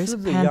tigers,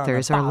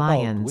 panthers, or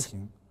lions.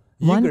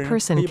 One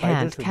person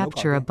can't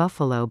capture a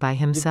buffalo by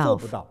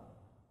himself.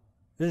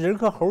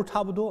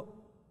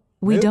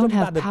 We don't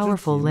have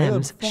powerful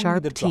limbs,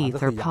 sharp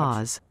teeth, or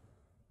paws.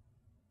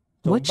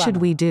 What should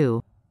we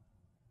do?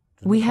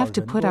 We have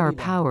to put our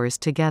powers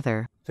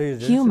together.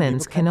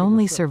 Humans can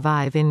only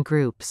survive in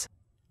groups.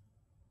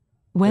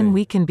 When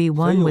we can be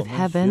one with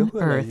heaven,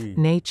 earth,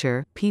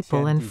 nature,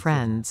 people, and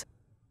friends.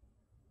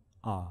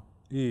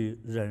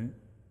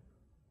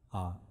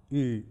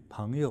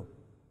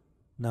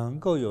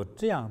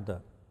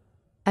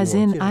 As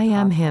in, I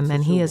am him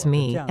and he is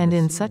me, and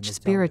in such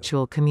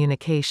spiritual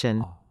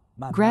communication.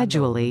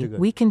 Gradually,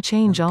 we can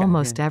change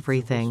almost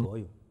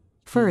everything.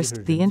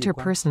 First, the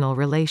interpersonal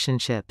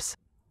relationships.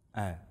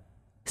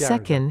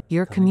 Second,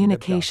 your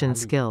communication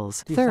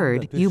skills.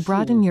 Third, you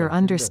broaden your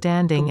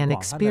understanding and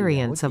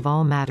experience of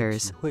all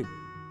matters.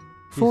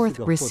 Fourth,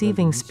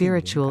 receiving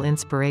spiritual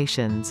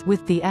inspirations.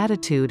 With the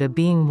attitude of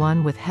being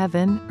one with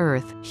heaven,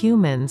 earth,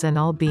 humans, and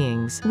all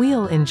beings,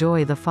 we'll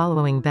enjoy the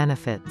following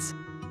benefits.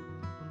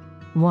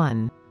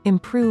 1.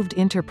 Improved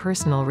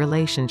interpersonal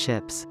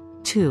relationships.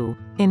 2.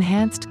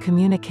 Enhanced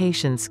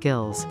communication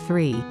skills.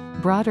 3.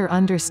 Broader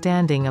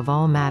understanding of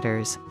all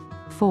matters.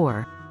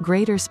 4.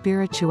 Greater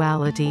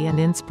spirituality and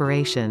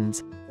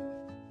inspirations.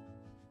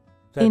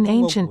 In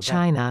ancient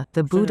China,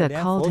 the Buddha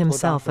called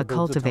himself a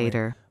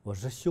cultivator.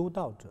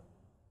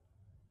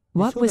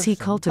 What was he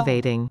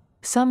cultivating?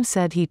 Some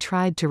said he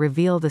tried to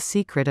reveal the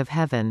secret of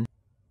heaven.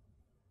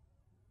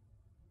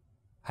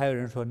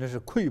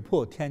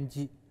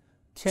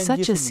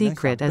 Such a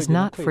secret is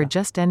not for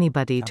just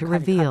anybody to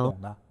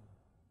reveal.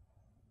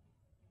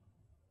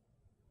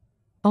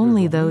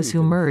 Only those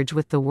who merge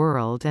with the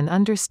world and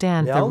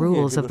understand the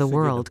rules of the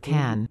world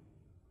can.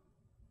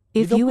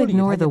 If you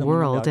ignore the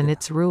world and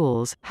its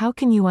rules, how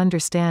can you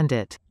understand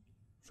it?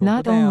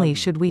 Not only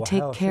should we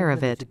take care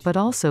of it, but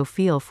also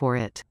feel for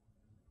it.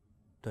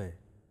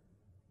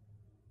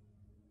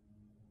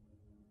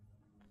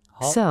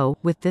 So,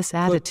 with this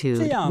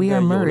attitude, we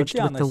are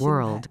merged with the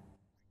world.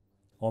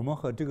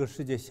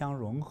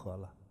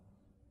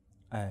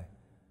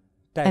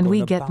 And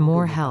we get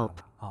more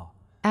help.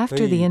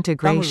 After the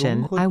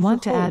integration, I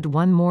want to add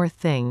one more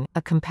thing,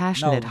 a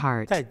compassionate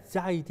heart.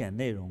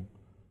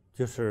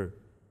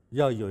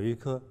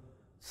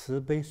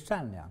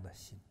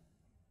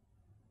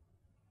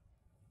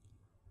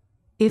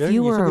 If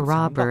you were a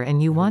robber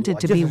and you wanted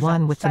to be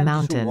one with the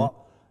mountain,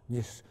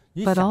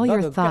 but all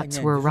your thoughts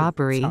were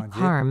robbery,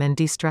 harm and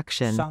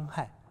destruction,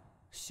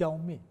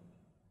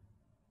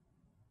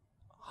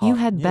 you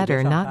had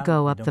better not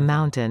go up the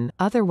mountain,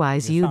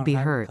 otherwise you'd be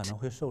hurt.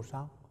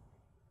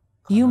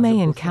 You may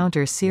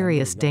encounter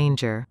serious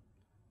danger.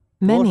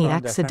 Many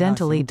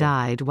accidentally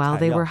died while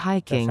they were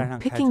hiking,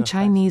 picking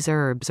Chinese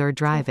herbs or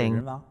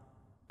driving.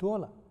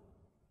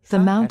 The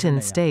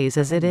mountain stays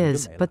as it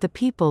is, but the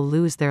people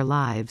lose their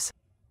lives.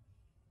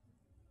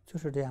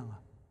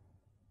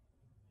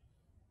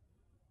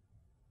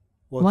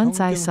 Once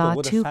I saw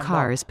two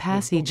cars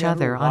pass each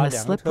other on a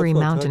slippery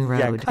mountain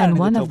road, and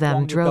one of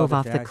them drove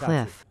off the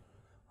cliff.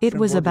 It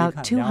was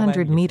about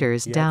 200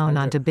 meters down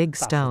onto big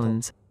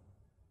stones.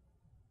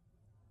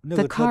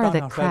 The car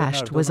that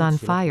crashed was on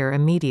fire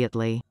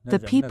immediately. The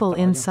people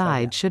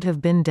inside should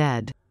have been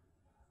dead.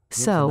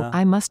 So,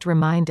 I must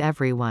remind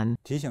everyone.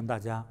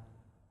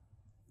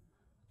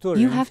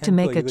 You have to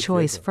make a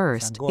choice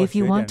first, if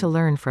you want to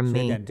learn from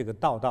me.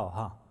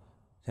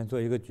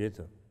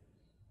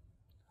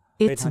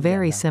 It's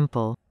very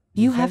simple.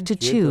 You have to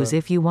choose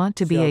if you want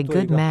to be a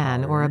good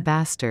man or a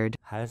bastard.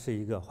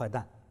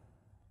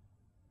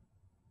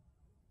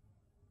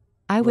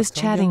 I was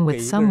chatting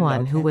with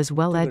someone who was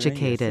well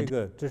educated.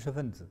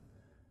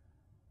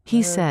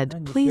 He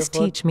said, "Please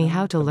teach me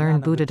how to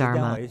learn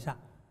Buddhadharma."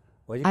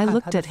 I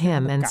looked at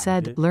him and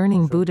said,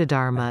 "Learning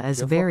Buddhadharma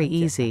is very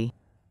easy.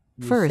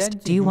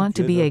 First, do you want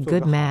to be a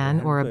good man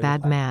or a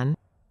bad man?"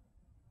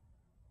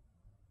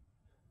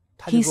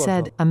 He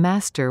said, "A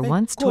master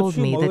once told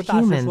me that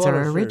humans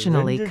are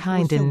originally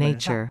kind in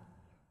nature."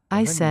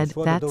 I said,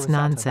 "That's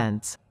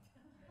nonsense.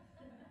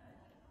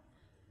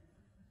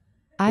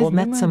 I've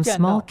met some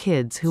small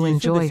kids who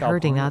enjoy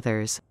hurting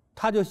others.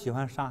 How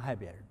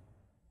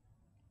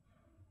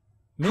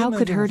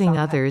could hurting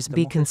others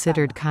be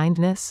considered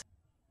kindness?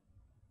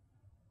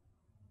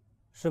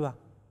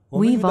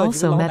 We've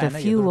also met a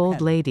few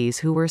old ladies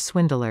who were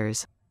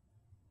swindlers.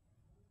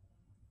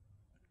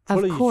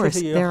 Of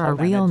course, there are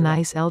real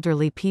nice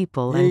elderly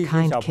people and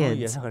kind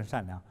kids.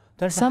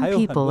 Some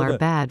people are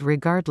bad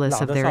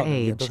regardless of their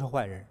age.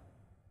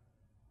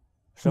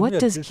 What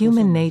does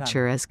human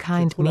nature as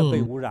kind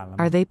mean?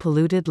 Are they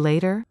polluted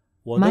later?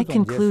 My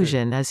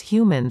conclusion is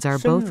humans are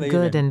both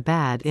good and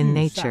bad in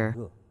nature.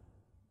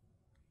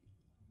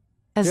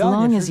 As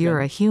long as you're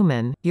a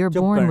human, you're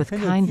born with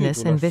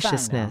kindness and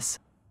viciousness.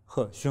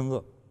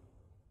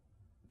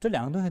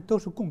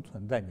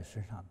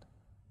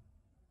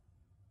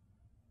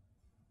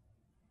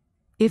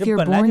 If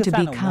you're born to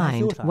be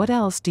kind, what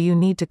else do you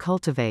need to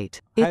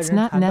cultivate? It's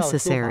not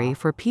necessary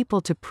for people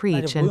to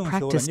preach and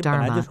practice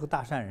Dharma.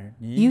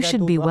 You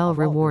should be well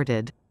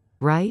rewarded,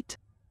 right?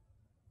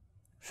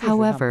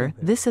 However,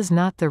 this is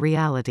not the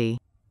reality.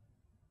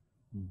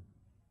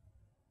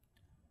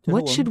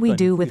 What should we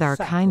do with our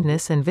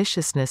kindness and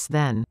viciousness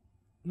then?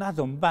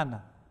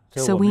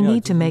 So we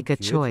need to make a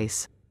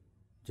choice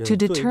to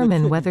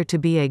determine whether to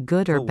be a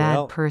good or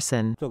bad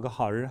person.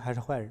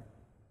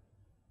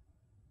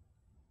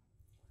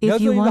 If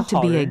you want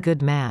to be a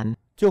good man,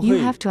 you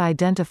have to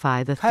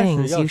identify the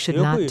things you should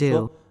not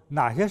do.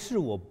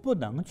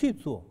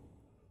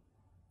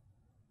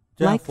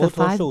 Like the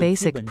 5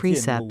 basic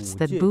precepts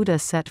that Buddha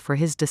set for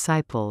his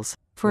disciples.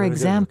 For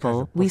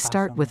example, we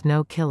start with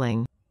no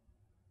killing,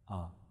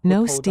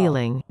 no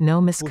stealing, no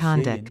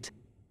misconduct.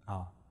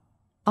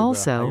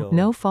 Also,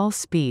 no false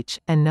speech,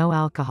 and no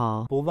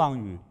alcohol.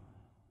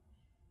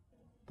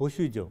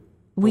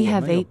 We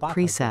have 8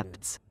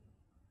 precepts,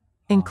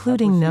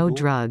 including no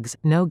drugs,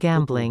 no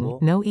gambling,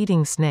 no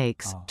eating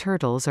snakes,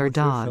 turtles or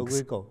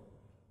dogs,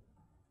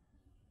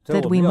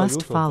 that we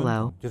must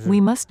follow.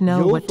 We must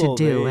know what to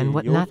do and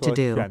what not to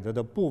do.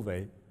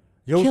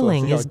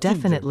 Killing is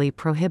definitely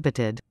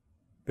prohibited.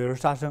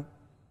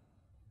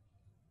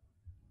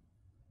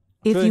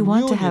 If you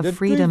want to have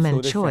freedom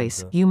and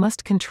choice, you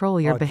must control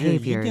your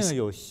behaviors.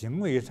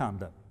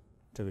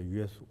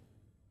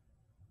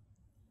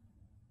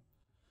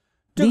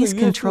 These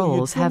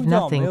controls have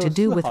nothing to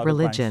do with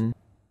religion.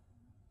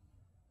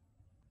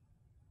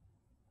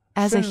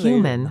 As a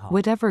human,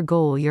 whatever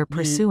goal you're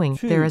pursuing,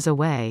 there is a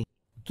way.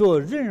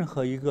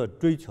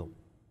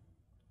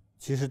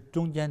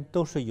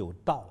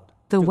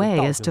 The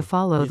way is to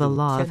follow the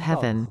law of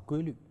heaven.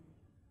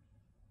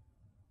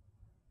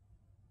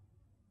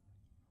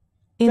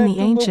 In the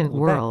ancient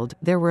world,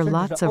 there were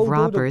lots of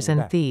robbers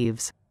and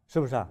thieves.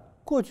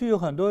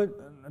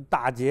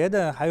 打劫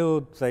的，还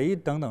有贼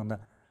等等的。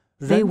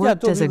 They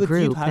worked as a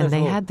group and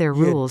they had their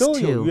rules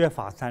too. 约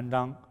法三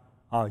章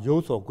啊，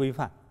有所规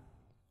范。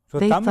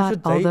 They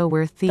thought although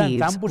we're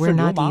thieves, we're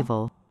not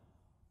evil.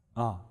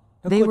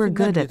 They were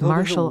good at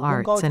martial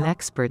arts and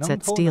experts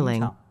at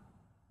stealing.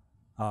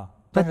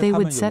 But they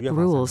would set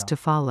rules to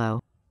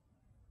follow,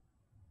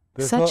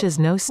 such as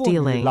no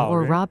stealing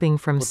or robbing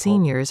from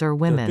seniors or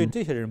women,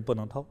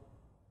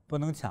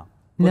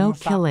 no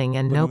killing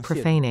and no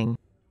profaning.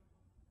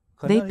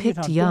 They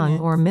picked young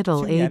or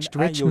middle-aged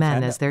rich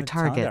men as their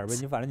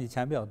targets.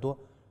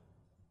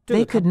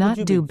 They could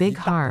not do big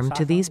harm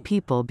to these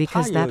people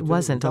because that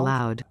wasn't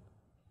allowed.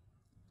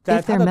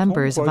 If their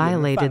members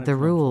violated the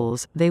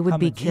rules, they would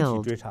be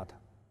killed.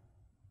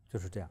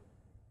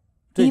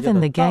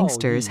 Even the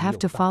gangsters have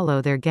to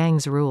follow their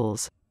gang's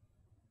rules.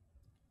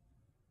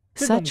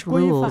 Such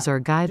rules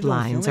or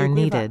guidelines are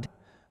needed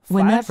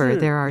whenever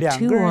there are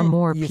 2 or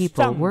more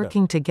people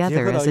working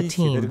together as a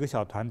team.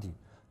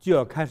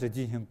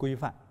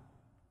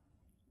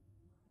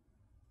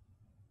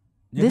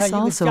 This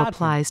also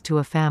applies to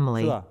a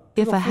family.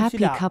 If a happy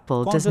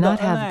couple does not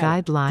have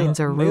guidelines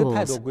or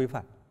rules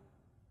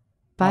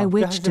by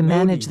which to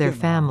manage their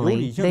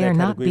family, they are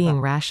not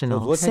being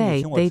rational.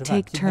 Say, they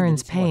take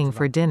turns paying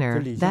for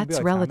dinner,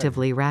 that's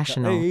relatively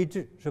rational.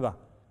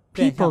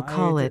 People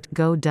call it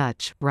go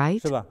Dutch,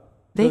 right?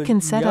 They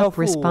can set up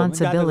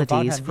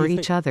responsibilities for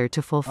each other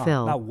to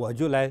fulfill.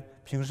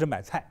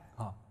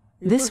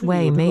 This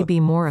way may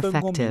be more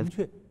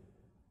effective.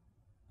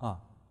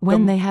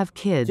 When they have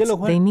kids,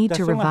 they need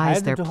to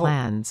revise their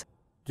plans.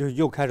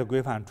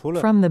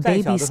 From the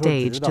baby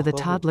stage to the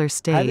toddler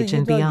stage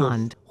and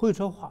beyond.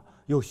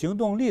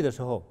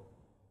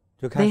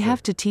 They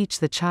have to teach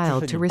the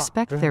child to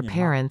respect their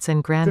parents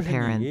and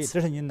grandparents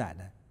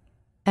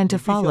and to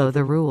follow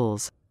the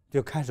rules.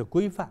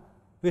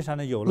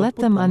 Let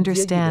them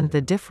understand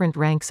the different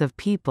ranks of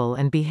people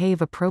and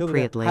behave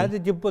appropriately.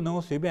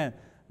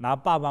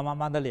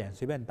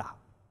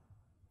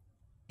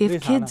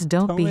 If kids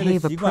don't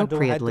behave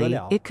appropriately,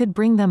 it could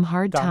bring them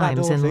hard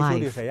times in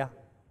life.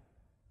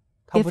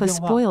 If a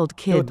spoiled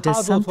kid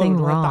does something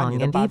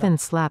wrong and even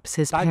slaps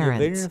his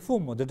parents,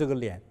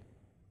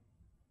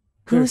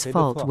 whose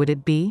fault would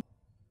it be?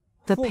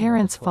 The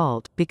parents'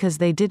 fault, because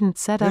they didn't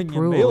set up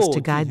rules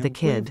to guide the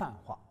kid.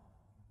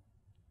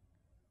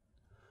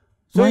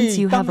 Once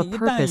you have a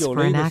purpose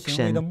for an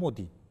action,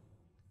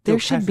 there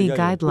should be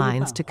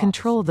guidelines to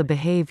control the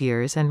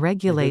behaviors and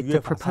regulate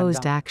the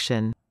proposed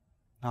action.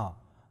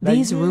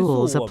 These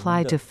rules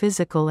apply to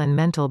physical and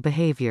mental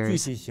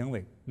behaviors.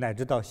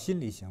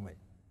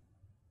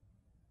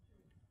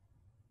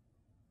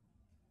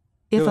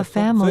 If a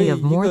family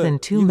of more than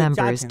 2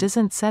 members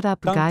doesn't set up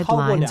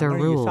guidelines or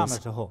rules,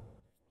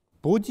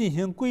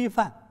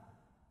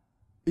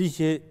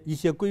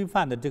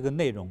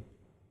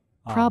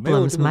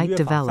 problems might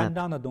develop.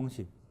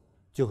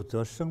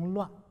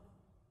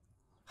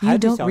 You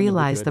don't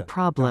realize the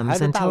problems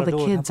until the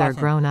kids are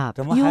grown up.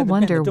 You'll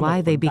wonder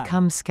why they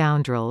become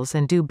scoundrels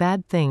and do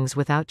bad things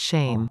without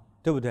shame.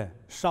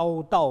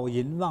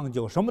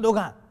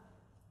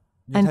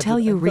 Until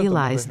you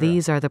realize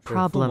these are the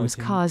problems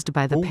caused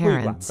by the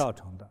parents.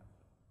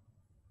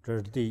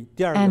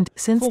 And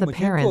since the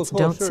parents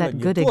don't set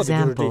good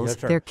examples,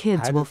 their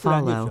kids will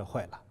follow.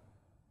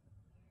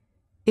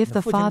 If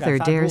the father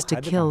dares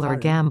to kill or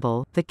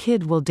gamble, the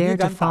kid will dare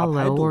to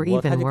follow, or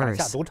even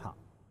worse.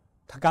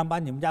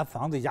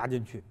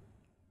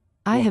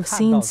 I have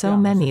seen so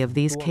many of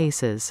these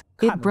cases.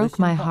 It broke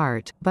my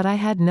heart, but I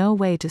had no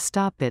way to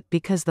stop it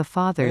because the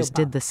fathers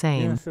did the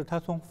same.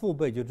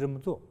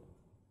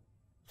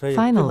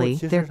 Finally,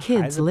 their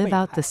kids live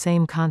out the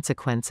same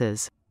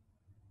consequences.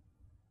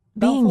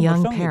 Being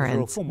young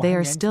parents, they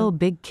are still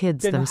big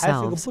kids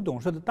themselves.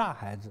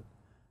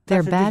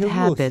 Their bad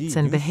habits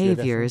and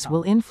behaviors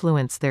will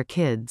influence their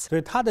kids.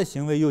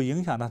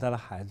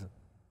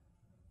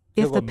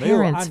 If the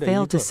parents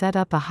fail to set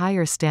up a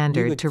higher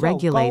standard to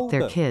regulate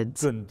their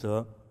kids,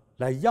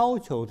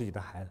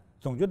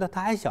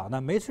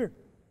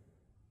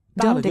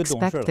 don't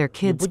expect their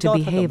kids to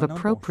behave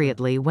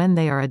appropriately when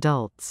they are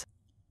adults.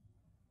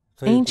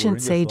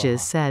 Ancient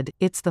sages said,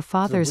 it's the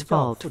father's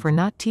fault for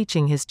not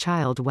teaching his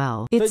child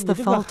well. It's the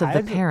fault of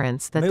the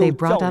parents that they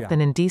brought up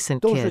an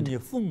indecent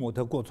kid.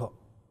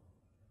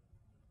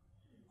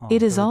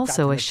 It is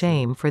also a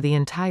shame for the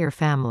entire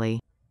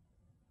family.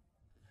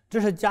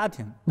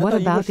 What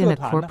about in a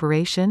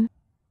corporation?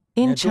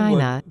 In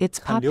China, it's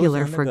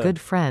popular for good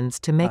friends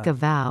to make a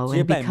vow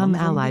and become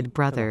allied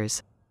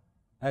brothers.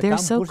 They're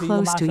so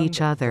close to each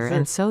other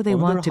and so they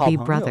want to be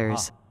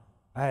brothers.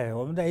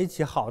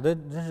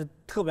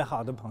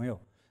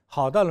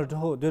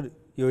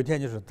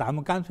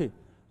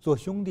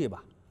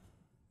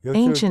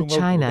 Ancient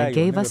China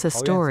gave us a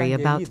story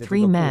about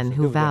 3 men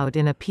who vowed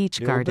in a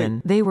peach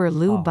garden. They were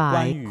Liu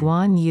Bai,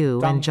 Guan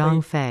Yu, and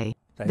Zhang Fei.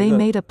 They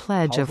made a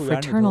pledge of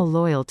fraternal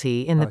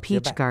loyalty in the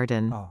peach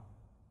garden.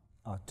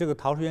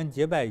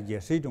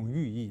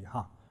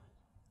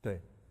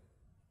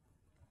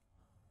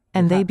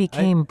 And they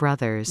became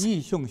brothers.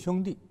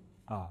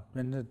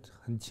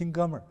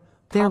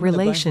 Their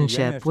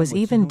relationship was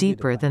even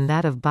deeper than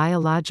that of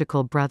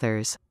biological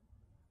brothers.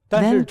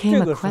 Then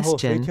came a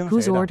question,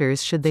 whose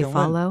orders should they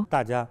follow?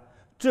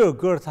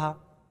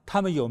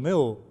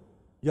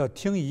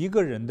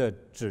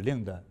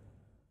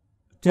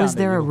 Was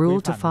there a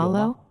rule to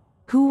follow?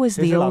 Who was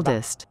the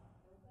oldest?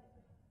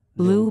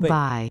 Lu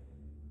Bai.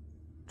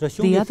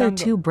 The other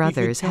two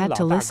brothers had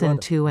to listen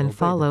to and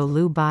follow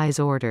Lu Bai's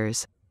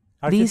orders.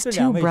 These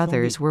two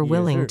brothers were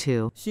willing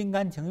to.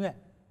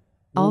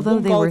 Although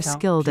they were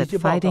skilled at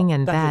fighting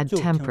and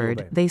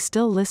bad-tempered, they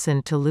still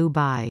listened to Lu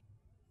Bai.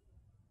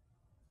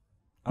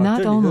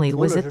 Not only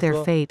was it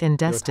their fate and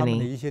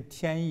destiny.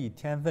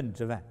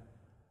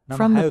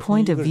 From the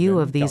point of view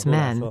of these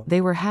men,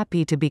 they were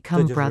happy to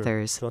become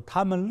brothers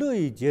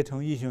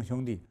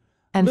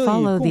and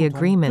follow the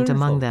agreement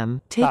among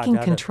them, taking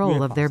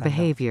control of their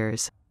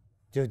behaviors.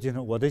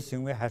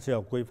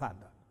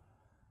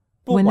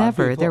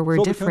 Whenever there were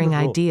differing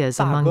ideas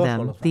among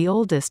them, the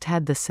oldest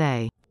had the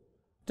say.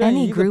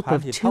 Any group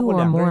of 2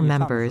 or more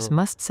members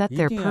must set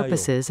their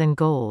purposes and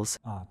goals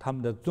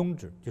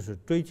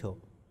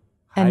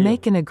and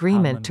make an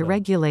agreement to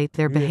regulate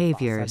their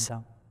behaviors.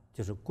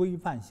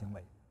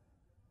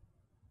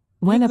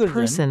 When a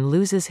person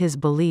loses his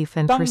belief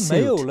and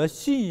pursuit,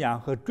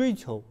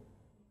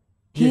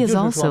 he is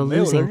also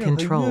losing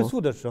control.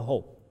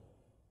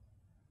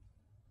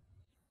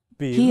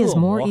 He is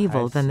more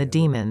evil than the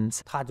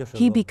demons.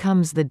 He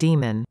becomes the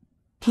demon.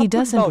 He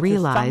doesn't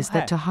realize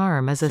that to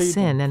harm is a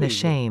sin and a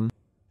shame.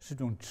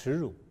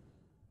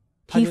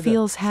 He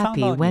feels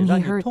happy when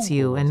he hurts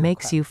you and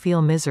makes you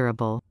feel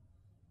miserable.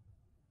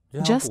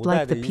 Just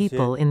like the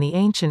people in the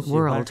ancient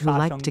world who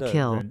liked to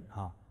kill.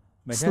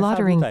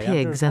 Slaughtering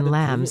pigs and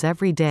lambs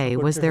every day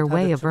was their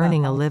way of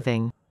earning a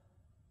living.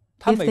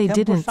 If they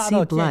didn't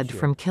see blood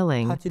from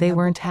killing, they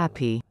weren't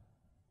happy.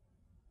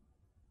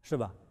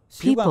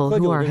 People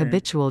who are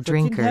habitual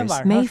drinkers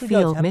may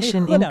feel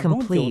mission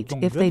incomplete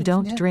if they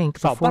don't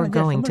drink before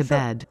going to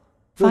bed.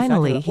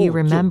 Finally, he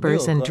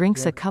remembers and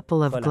drinks a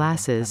couple of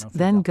glasses,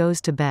 then goes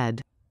to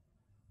bed.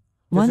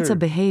 Once a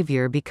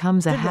behavior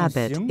becomes a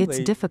habit, it's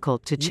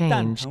difficult to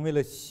change.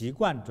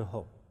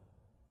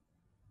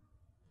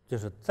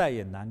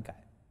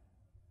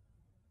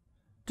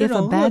 If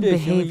a bad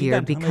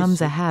behavior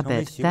becomes a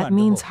habit, that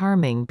means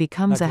harming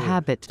becomes a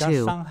habit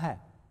too.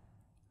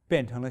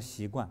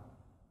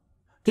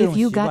 If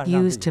you got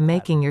used to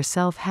making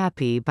yourself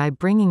happy by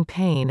bringing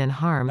pain and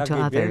harm to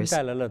others,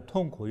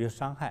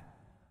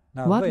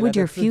 what would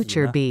your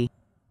future be?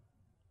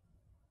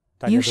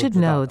 You should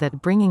know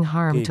that bringing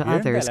harm to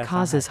others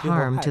causes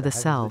harm to the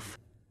self.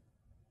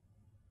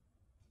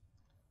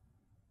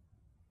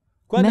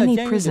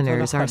 Many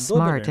prisoners are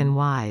smart and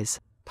wise.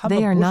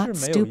 They are not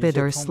stupid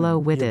or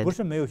slow-witted.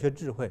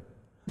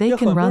 They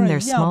can run their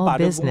small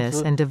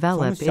business and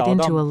develop it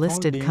into a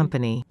listed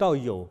company. But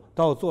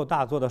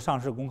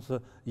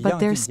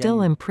they're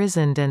still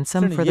imprisoned and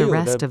some for the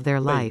rest of their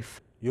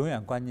life.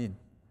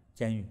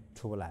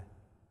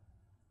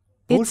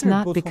 It's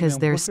not because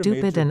they're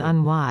stupid and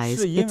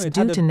unwise, it's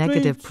due to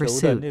negative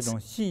pursuits.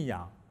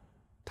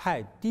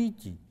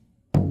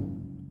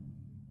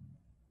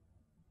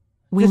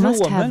 We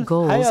must have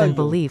goals and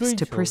beliefs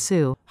to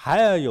pursue.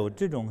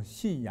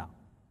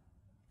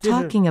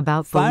 Talking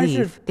about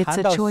belief, it's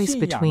a choice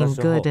between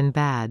good and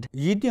bad.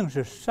 When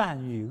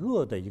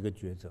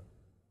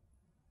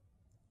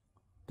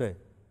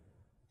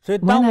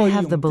I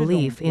have the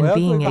belief in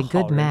being a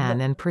good man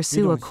and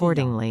pursue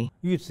accordingly,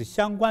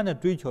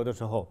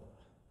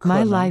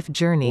 my life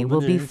journey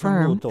will be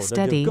firm,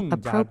 steady,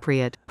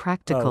 appropriate,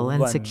 practical,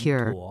 and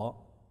secure.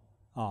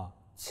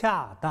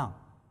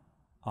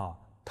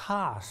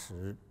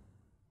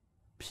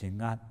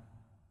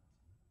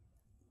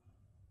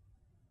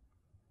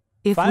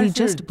 If we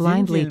just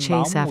blindly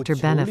chase after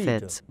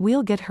benefits,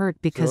 we'll get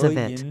hurt because of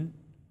it.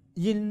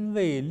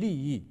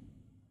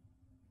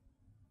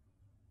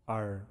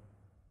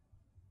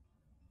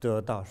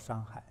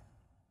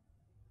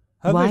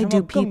 Why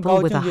do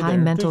people with a high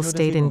mental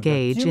state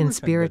engage in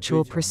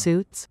spiritual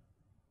pursuits?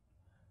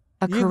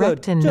 A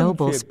correct and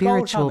noble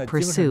spiritual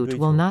pursuit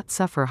will not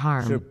suffer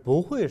harm.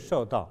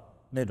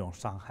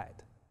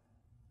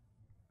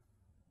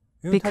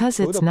 Because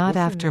it's not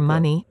after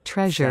money,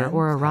 treasure,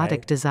 or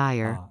erotic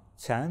desire.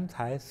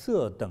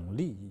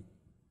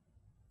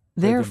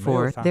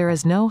 Therefore, there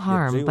is no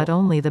harm but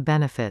only the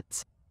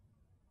benefits.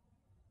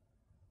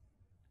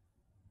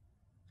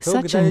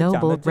 Such a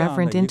noble,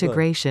 reverent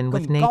integration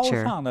with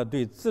nature.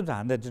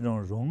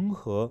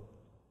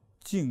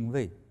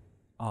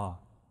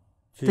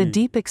 The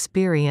deep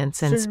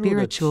experience and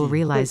spiritual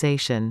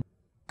realization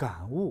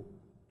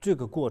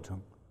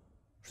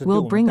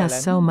will bring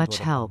us so much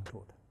help.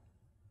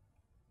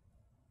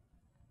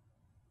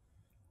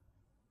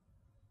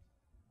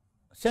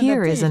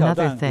 Here is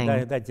another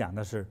thing.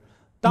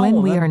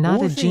 When we are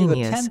not a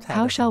genius,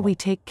 how shall we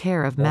take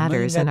care of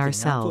matters in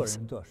ourselves?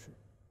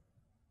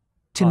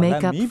 To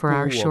make up for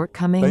our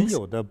shortcomings?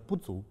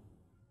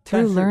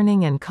 Through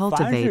learning and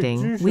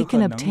cultivating, we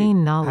can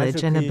obtain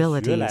knowledge and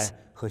abilities.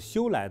 和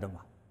修来的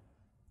嘛。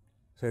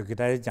所以给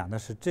大家讲的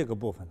是这个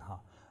部分哈。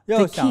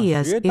 The key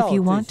is, if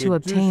you want to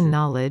obtain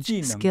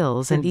knowledge,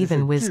 skills, and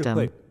even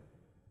wisdom,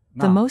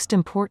 the most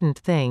important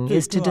thing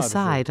is to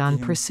decide on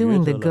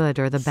pursuing the good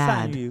or the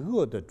bad.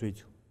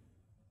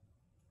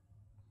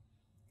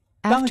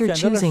 After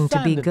choosing to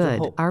be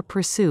good, our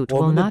pursuit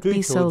will not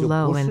be so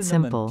low and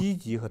simple.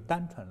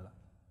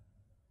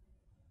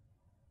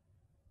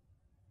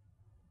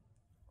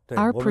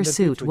 Our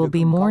pursuit will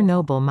be more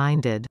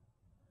noble-minded.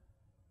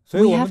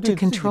 We have to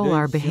control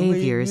our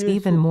behaviors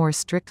even more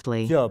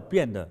strictly, so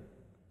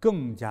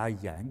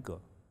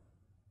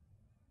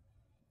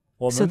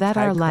that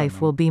our life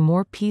will be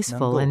more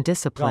peaceful and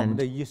disciplined.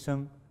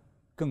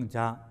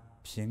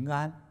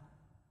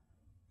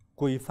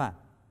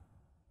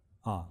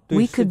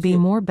 We could be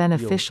more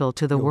beneficial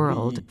to the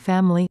world,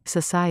 family,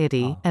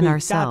 society, and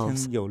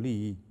ourselves.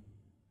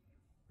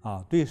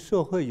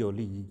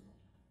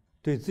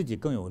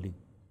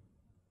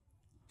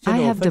 I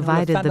have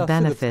divided the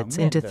benefits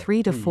into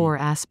 3 to 4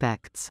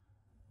 aspects.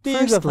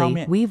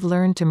 Firstly, we've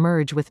learned to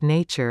merge with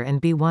nature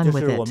and be one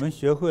with it.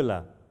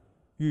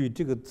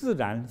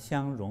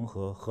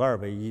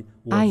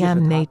 I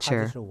am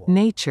nature.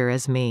 Nature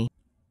is me.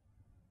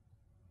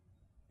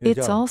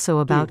 It's also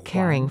about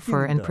caring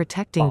for and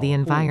protecting the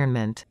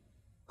environment,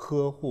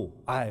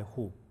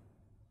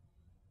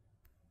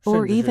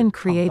 or even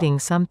creating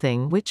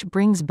something which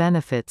brings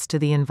benefits to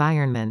the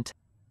environment.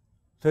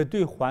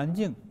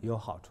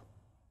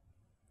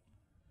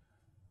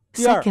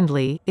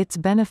 Secondly, it's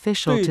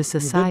beneficial to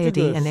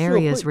society and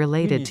areas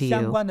related to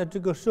you.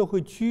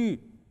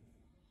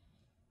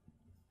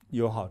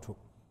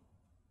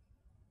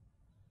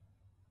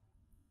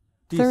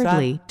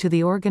 Thirdly, to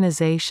the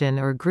organization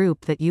or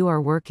group that you are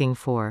working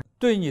for.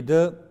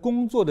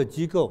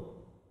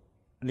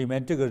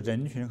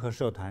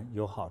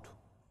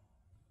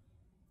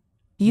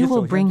 You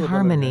will bring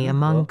harmony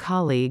among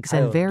colleagues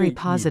and very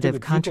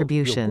positive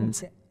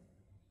contributions.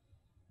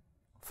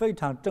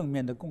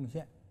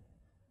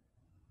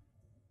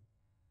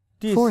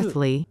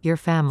 Fourthly, your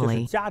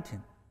family.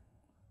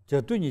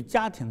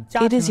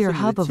 It is your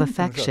hub of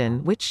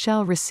affection which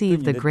shall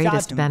receive the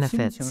greatest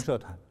benefits.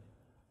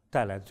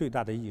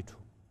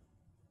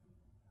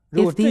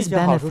 If these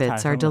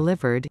benefits are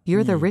delivered,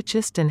 you're the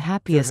richest and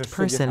happiest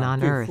person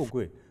on earth.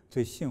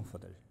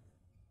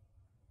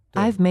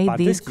 I've made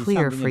these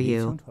clear for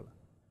you.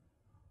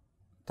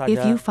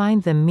 If you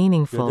find them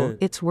meaningful,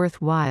 it's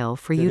worthwhile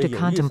for you to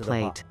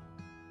contemplate.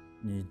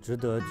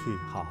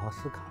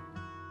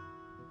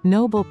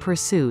 Noble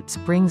pursuits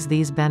brings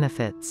these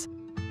benefits.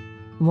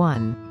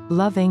 1.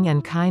 Loving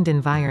and kind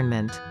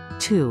environment.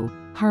 2.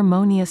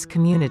 Harmonious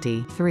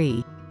community.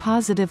 3.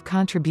 Positive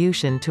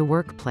contribution to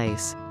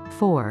workplace.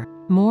 4.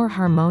 More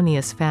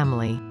harmonious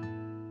family.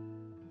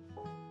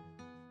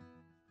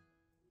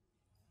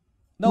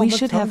 We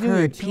should have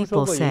heard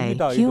people say,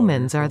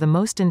 humans are the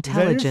most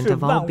intelligent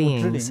of all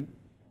beings.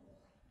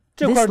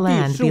 This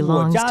land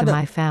belongs to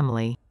my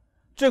family.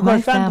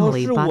 My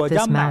family bought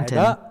this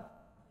mountain.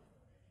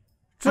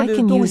 I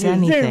can use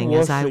anything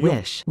as I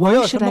wish.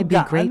 Why should I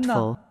be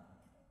grateful?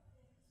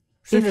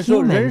 If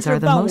humans are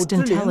the most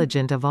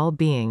intelligent of all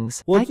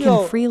beings, I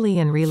can freely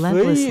and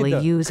relentlessly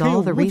use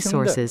all the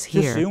resources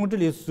here.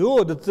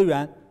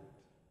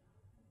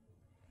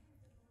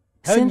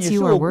 Since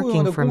you are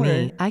working for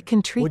me, I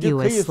can treat you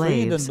as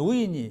slaves,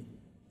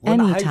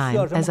 anytime,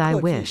 as I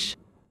wish.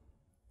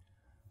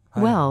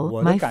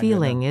 Well, my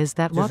feeling is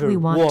that what we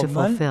want to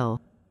fulfill,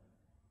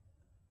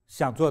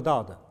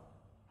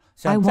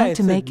 I want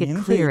to make it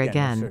clear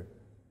again.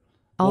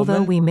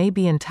 Although we may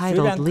be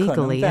entitled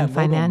legally and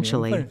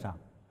financially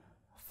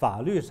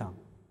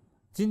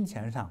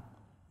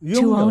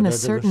to own a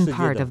certain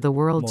part of the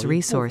world's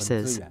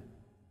resources,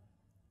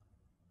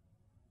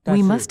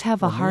 we must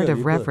have a heart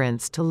of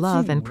reverence to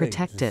love and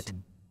protect it,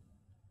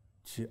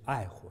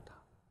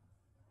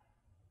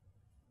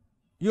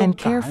 and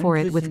care for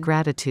it with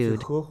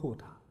gratitude.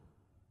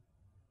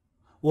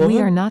 We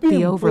are not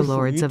the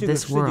overlords of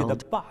this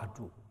world.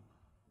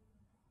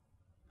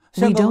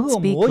 We don't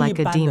speak like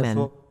a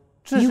demon.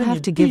 You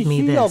have to give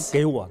me this.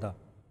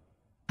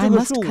 I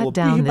must cut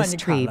down this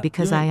tree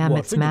because I am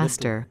its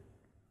master.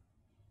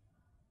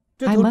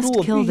 I must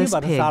kill this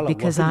pig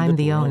because I'm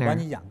the owner.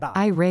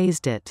 I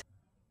raised it.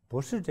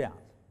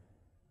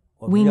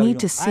 We need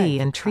to see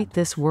and treat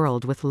this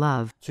world with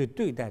love.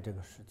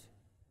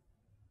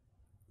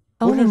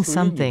 Owning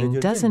something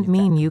doesn't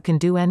mean you can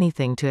do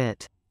anything to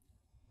it.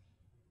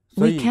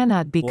 We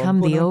cannot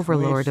become the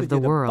overlord of the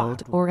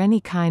world or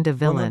any kind of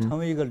villain.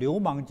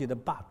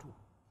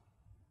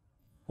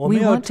 We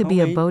want to be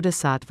a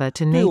bodhisattva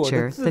to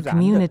nature, the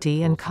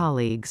community, and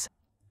colleagues.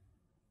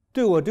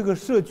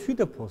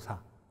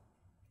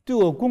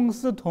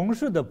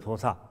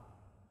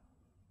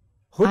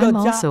 I'm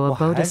also a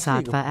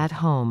bodhisattva at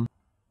home.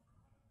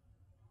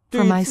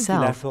 For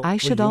myself, I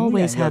should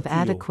always have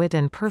adequate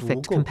and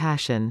perfect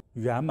compassion.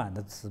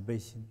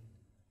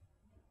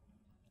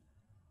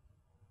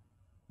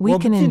 We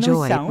can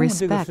enjoy,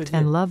 respect,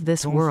 and love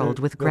this world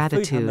with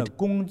gratitude.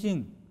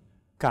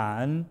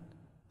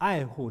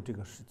 爱护这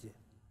个世界。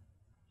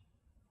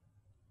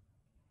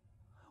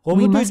We 我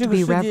们对 must 这个 be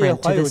世界 reverent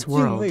to 怀有 this 敬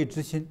world. 畏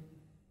之心，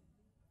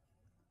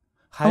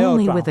还要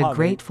Only 转 with a 化为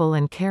grateful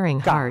and caring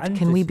感 heart 恩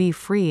can 之 we 心， be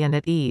free and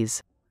at ease.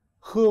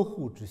 呵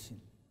护之心，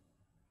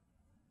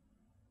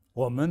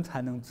我们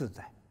才能自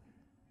在。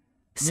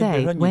你比如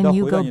Say, 说，你 when 到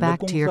you 回到 go 你的 back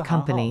公 to 司 your 行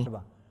号 company, 是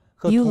吧？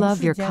和 you 同 love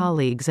事 your 间，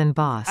 colleagues and 你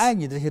boss. 爱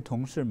你的这些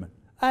同事们，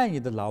爱你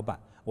的老板。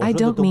我 I 说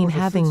的 don't 都 mean 不是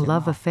私 having 情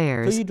love 啊，这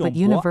affairs, 一 but 种博爱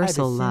的 universal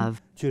心 love.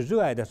 去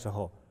热爱的时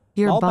候，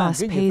 Your 老板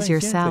boss 给你 pays 份 your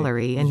薪水，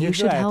 salary and 你 you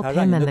去热 should 爱 help 他，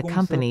让 him 你 and 的 the 公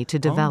司 company to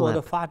蓬勃的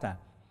develop. 发展，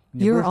你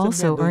不 You're 是顺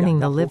also 便都养 earning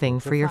家 the 糊口 living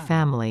吃 for your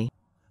饭吗？ family.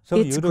 所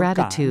以 It's 有一种感恩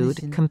gratitude,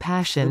 心、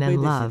 compassion, 慈悲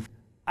and 的 love. 心、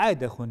爱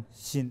的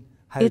心，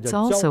还有 It's 叫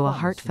交 also a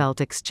换的心， heartfelt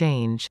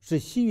exchange. 是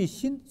心与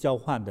心交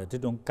换的这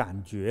种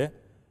感觉。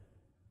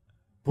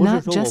不是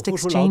Not 说我 just 付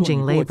出劳动，你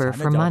exchanging 给我 labor 钱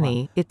for 的交换，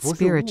 money, it's 不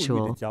是物欲的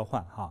spiritual. 交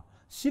换哈，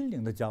心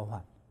灵的交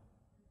换。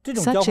这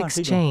种交 Such 换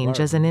是一种合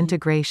exchange 二 is an 为一，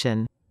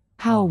 integration.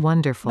 How 那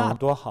wonderful.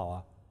 多好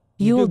啊！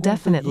你对 You'll 公司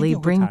一 definitely 定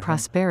会 bring 产生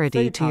prosperity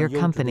非 to 常 your 优质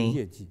的 company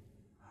业绩，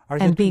而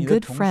且 and 对 be 你的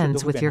good 同事都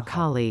friends 会 with 变 your 成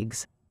好。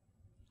 colleagues.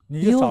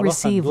 你就 You'll 少了很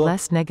receive 多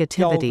less 刁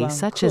negativity 钻、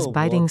 such as 刻薄、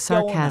 biting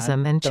刁难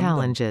sarcasm and 等等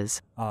challenges.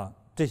 啊，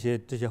这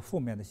些负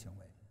面的行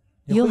为，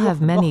你 You'll 会有 have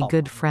很多 many 好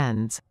good 朋友。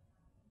 friends.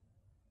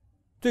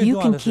 最 You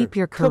重要 can 的是， keep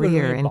your 特别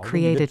容 career 易 and 保住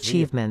你 create 的职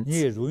业，你 achievements.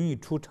 也容易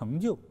出成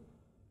就，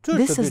这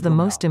This 是最 is the 重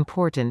要 most 的，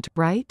 important,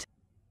 right?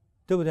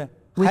 对不对？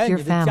 With 还有 your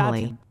你的家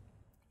family. 庭，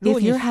如果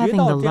If 你 you're 学 having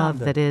到 the 这样 love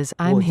的， that is,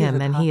 I'm 我就是 him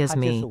and 他， he is 他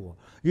就是 me. 我，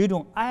有一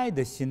种爱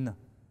的心呢，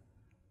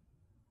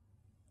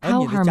而 How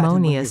你的家庭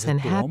关系 harmonious 是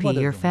and 多么 happy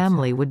的 your 融洽，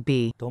 family would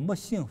be. 多么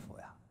幸福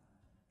呀！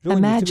如果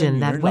你是个 Imagine 女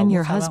that 人，老 when 公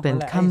your 下班回 husband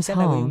来，哎， comes 现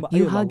在我 home, 哎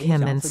you 呦，老 hug 公 him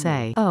想 and 死你了，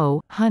 say,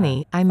 "Oh, 哎，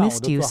 honey, I 饭我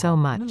missed 都 you 做 so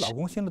好了，那 much. 老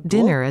公心里多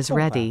Dinner is 痛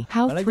快， ready."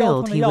 How 本来腰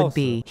thrilled 疼的 he 要 would 死，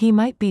 be. He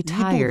might be 一肚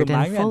子 tired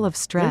埋 and 怨 full 呢， of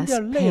人家 stress,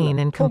 累 pain,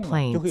 了、 and 痛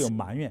了，就会有 complaints.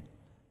 埋怨，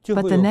就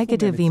But 会 the 有负面的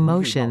negative 情绪冒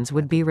emotions 出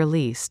来， would 对 be 不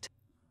对？ released.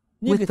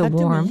 你 With 给 the 他这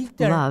么 warmth, 一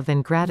点 love, and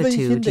温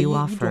馨 gratitude 的 you 一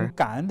种 offer,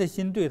 感恩的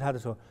心对他的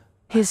时候，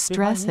 his 对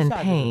方 stress 一 and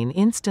下就是 pain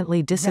instantly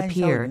烟消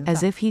disappear 云 as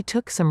散， if he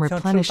took some 像吃了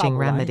大 replenishing 补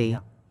丸一 remedy.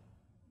 样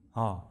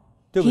啊，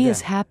对不 He 对？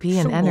 is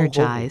happy and 生龙活虎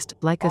energized,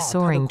 like a 啊，他的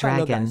soaring 快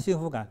乐感、 dragon. 幸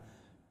福感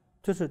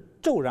就是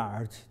骤然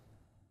而起，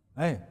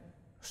哎，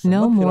什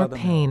No 么疲 more 劳都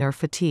没有 pain 了。 or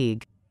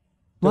fatigue.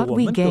 对， What 我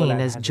we 们得 gain 来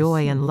的 is 还是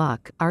joy 幸 and 福、 luck.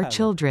 Our 快乐。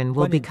 children will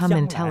关键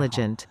become 将来哈，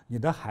 intelligent. 你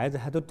的孩子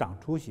还都长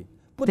出息，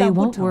不 They 但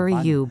不 won't 惩 worry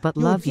罚你， you but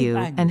又 love 敬 you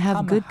爱你， and 他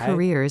have 们 good 还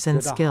careers 学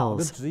and 到好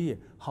的 skills. 职业、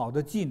好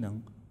的技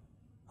能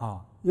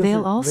啊，又是 They'll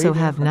为 also 人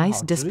have 很 nice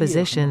好，职业很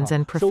dispositions 好，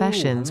 and 收入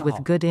professions 很 with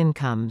好， good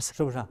incomes.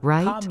 是不是啊？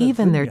 Right? 他们的 Even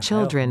子 their 女还要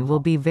children 很 will 好，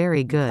 be very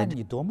你看 good.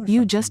 你多么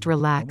You 省 just 心，多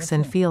么 relax and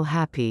幸福。 feel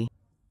happy.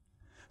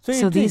 所以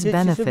So 这 these 些其实为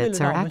了 benefits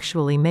让 are 我们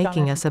actually 将来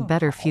making 是 us a 更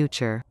better 好，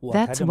 future. 我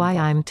才 That's 这么 why 告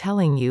诉 I'm 你，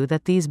 telling you that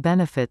these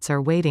benefits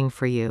are waiting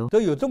for you.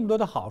 都有这么多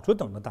的好处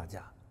等着大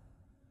家。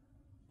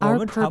我 Our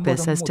们传播的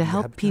purpose is 目 to 的还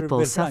help 不是 people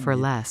为了让 suffer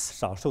你 less.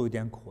 少受一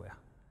点苦呀。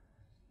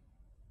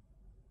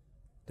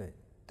对，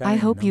但 I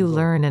愿你 hope 能 you 够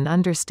learn and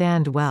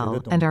understand 学得 well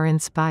懂、 and are 听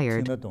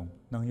inspired. 得懂，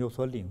能有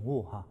所领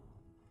悟哈。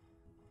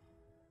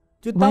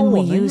就当 When 我 we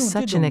们 use 用这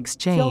such an 种交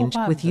exchange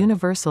换 with 的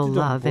universal 这种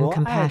love and 博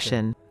爱的、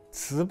 compassion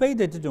慈悲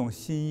的这种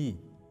心意，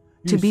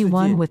与 to be 世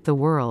one 界 with the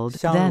world,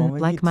 相融 then, 为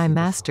一 like my 体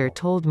的时 master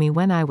候， told me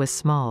when I was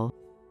small,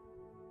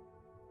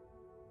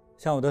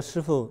 像我的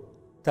师父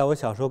在我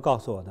小时候告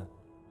诉我的，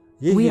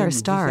也 we 许 are 你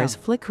就像 stars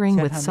flickering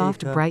天 with 上那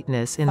soft 颗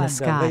brightness in the 泛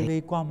着微 sky,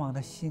 微光芒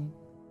的星，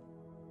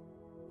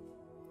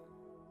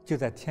就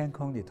在天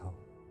空里头，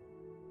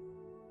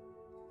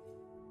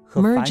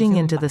和繁 merging 星 into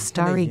满 the 天的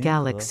starry 银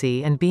河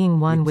galaxy and being 与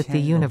one with the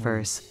天融为一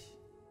universe. 体。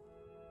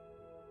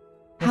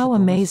那是 How 多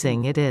么幸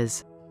amazing 福！ it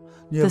is!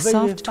 你 The 微微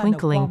soft 泛着 twinkling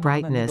光芒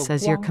的那 brightness 个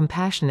as your 光，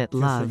 compassionate 就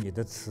是 love, 你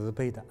的慈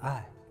悲的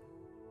爱。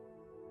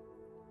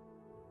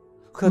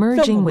和这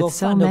merging 么多 with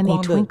so 泛着 many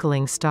光的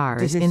twinkling 这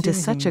stars 些 into 星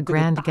such 星， a 这个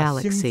grand 大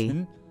星 galaxy.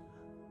 群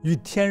与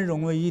天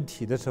融为一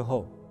体的时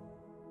候，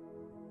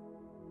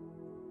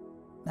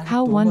那是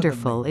How 多么的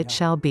wonderful 美 it 妙，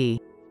 shall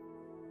be!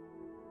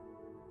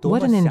 多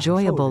What 么 an 享受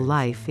enjoyable 人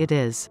life 生 it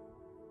啊！ is!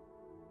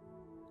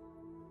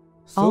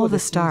 所有 All 的 the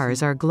星 stars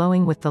星 are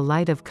glowing with the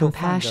light of 都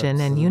泛着 compassion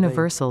and 慈悲、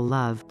 universal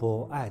love.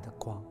 博爱的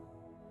光，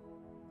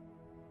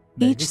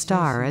每 Each 个星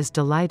star 星 is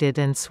delighted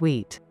and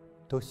sweet,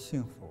 都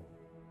幸福、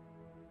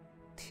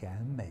甜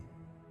美、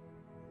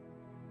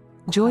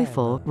快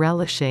joyful,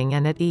 乐、 relishing,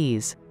 and at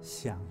ease.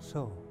 享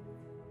受、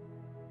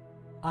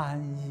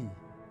安逸。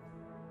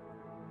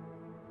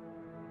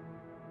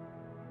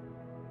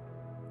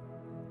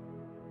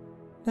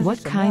那 What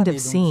是什么样 kind 的 of 一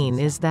种景 scene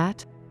象？ is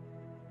that?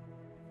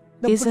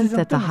 那不 Isn't 是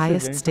that the 正是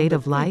highest 人生 state 的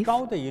of 最 life?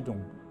 高的一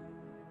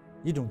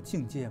种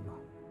境界吗？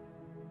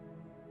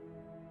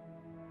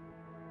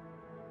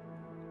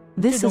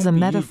 This 这 is 种 a 比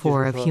喻就 metaphor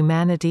是 of 说，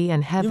 humanity and 因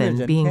为 heaven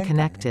人 being 天感应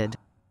connected. 啊，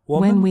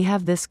我 When 们 we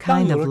have this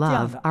当 kind 有 of 了这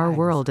样 love, 的 our 爱的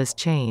world 时 is 候，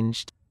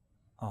 changed.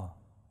 啊，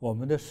我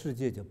们的世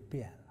界就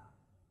变了。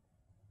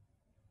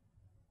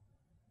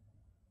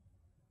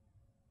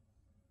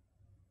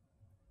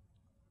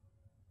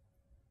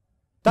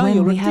当 When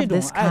有了 we 这 have 种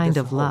this 爱的 kind 时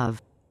of 候， love,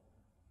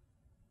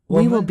 我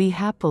we 们 will be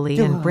happily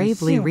and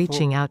bravely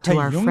reaching out to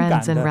our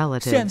friends and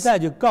relatives,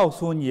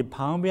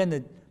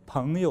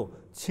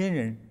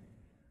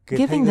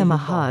 giving them a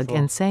hug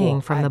and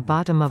saying from the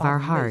bottom of our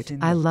heart,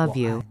 I love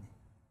you.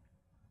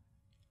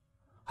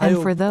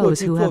 And for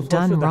those who have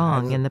done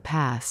wrong in the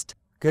past,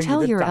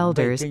 tell your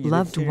elders,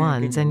 loved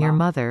ones and your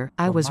mother,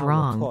 I was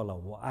wrong.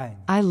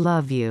 I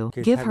love you.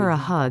 Give her a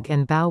hug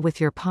and bow with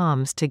your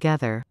palms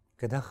together.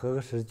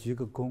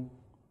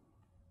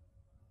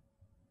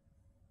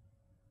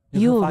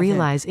 You'll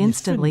realize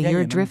instantly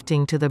you're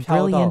drifting to the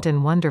brilliant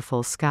and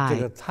wonderful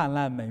sky,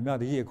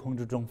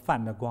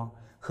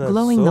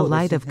 glowing the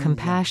light of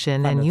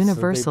compassion and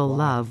universal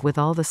love with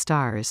all the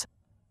stars.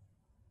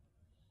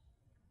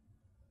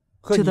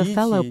 To the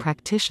fellow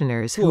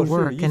practitioners who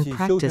work and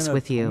practice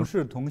with you,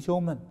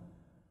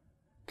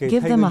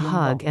 give them a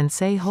hug and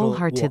say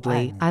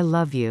wholeheartedly, I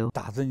love you.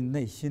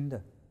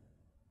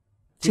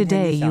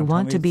 Today you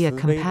want to be a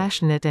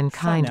compassionate and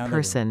kind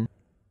person.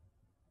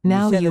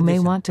 Now you may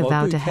want to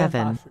vow to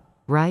heaven,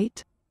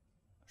 right?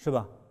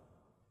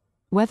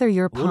 Whether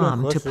you're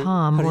palm to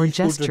palm or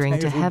gesturing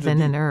to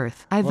heaven and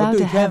earth, I vow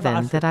to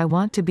heaven that I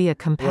want to be a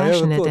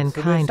compassionate and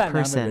kind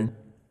person.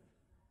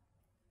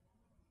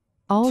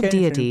 All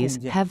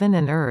deities, heaven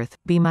and earth,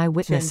 be my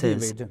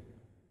witnesses.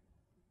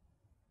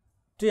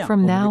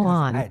 From now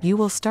on, you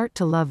will start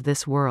to love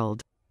this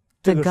world.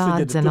 The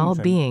gods and all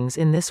beings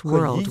in this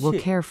world will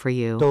care for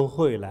you.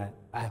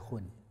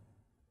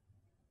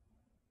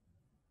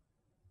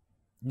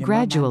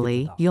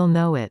 Gradually, you'll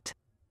know it.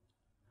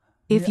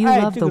 If you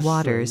love the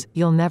waters,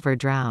 you'll never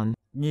drown.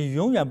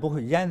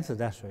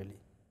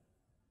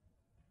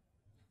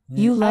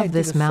 You love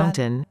this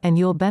mountain, and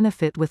you'll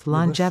benefit with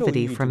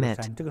longevity from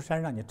it.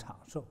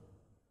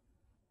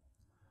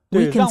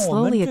 We can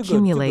slowly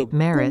accumulate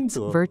merits,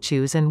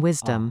 virtues, and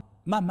wisdom.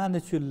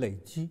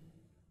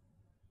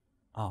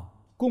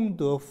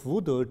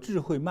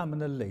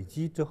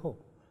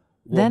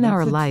 Then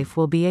our life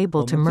will be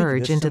able to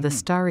merge into the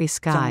starry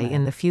sky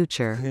in the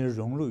future.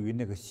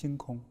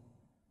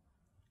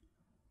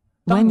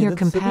 When your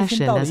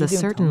compassion is a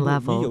certain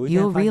level,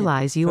 you'll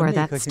realize you are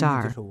that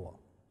star.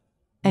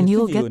 And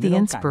you'll get the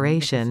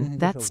inspiration,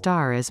 that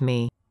star is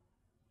me.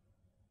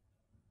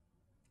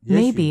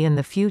 Maybe in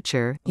the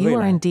future, you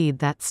are indeed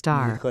that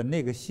star.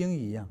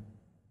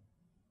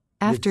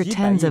 After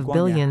tens of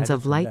billions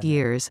of light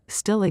years,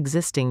 still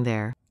existing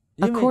there.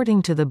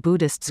 According to the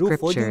Buddhist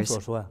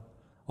scriptures,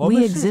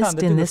 we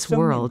exist in this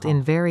world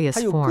in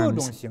various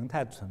forms.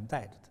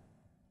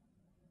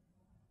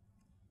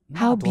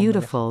 How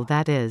beautiful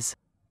that is.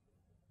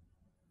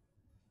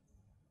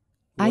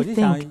 I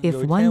think,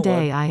 if one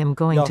day I am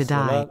going to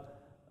die,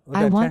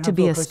 I want to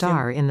be a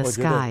star in the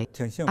sky.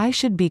 I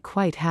should be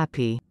quite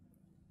happy.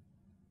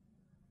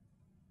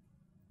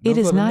 It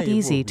is not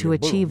easy to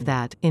achieve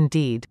that,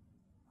 indeed.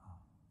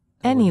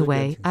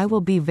 Anyway, I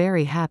will be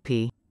very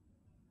happy.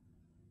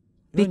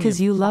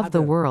 Because you love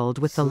the world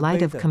with the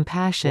light of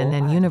compassion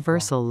and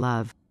universal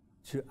love.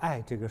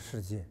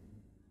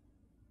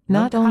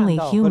 Not only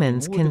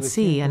humans can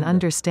see and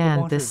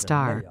understand this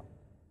star.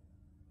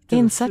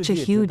 In such a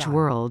huge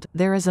world,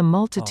 there is a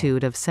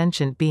multitude of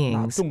sentient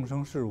beings.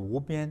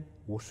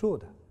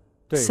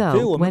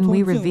 So, when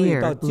we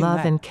revere,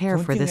 love and care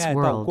for this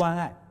world,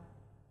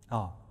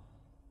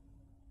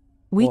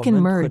 we can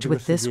merge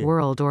with this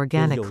world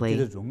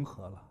organically.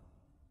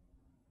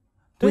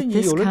 With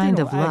this kind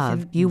of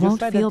love, you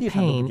won't feel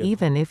pain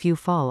even if you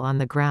fall on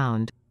the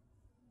ground.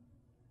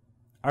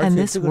 And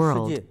this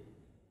world,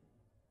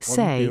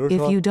 say,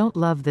 if you don't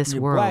love this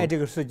world,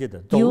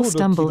 you'll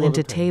stumble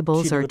into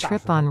tables or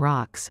trip on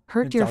rocks,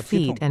 hurt your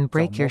feet and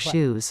break your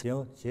shoes.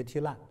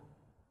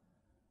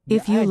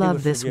 If you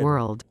love this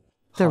world,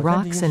 the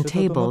rocks and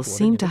tables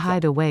seem to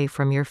hide away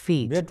from your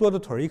feet.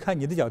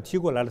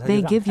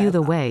 They give you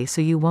the way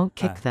so you won't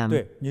kick them.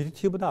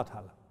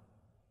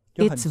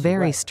 It's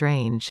very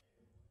strange.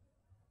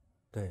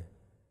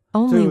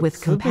 Only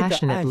with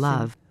compassionate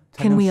love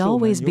can we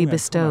always be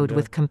bestowed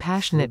with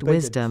compassionate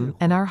wisdom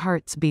and our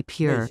hearts be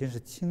pure.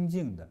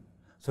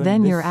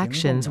 Then your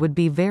actions would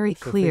be very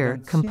clear,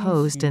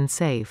 composed and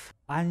safe.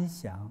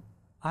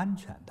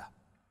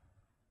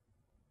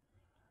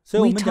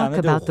 We talk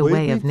about the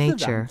way of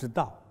nature.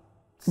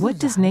 What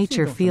does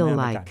nature feel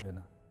like?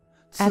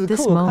 At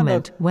this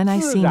moment, when I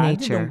see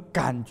nature,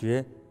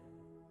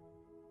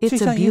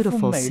 it's a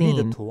beautiful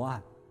scene.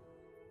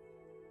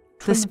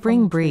 The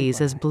spring breeze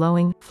is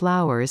blowing,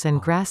 flowers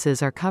and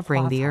grasses are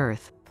covering the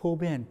earth.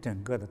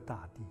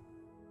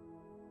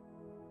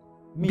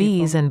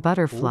 Bees and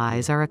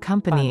butterflies are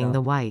accompanying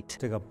the white,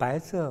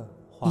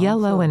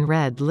 yellow and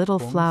red little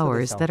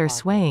flowers that are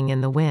swaying in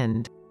the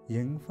wind.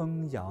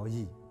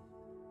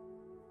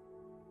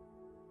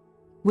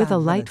 With a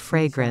light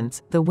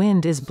fragrance, the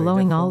wind is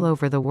blowing all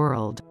over the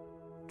world.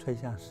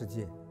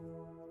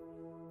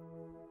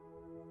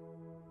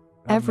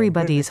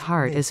 Everybody's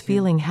heart is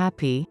feeling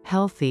happy,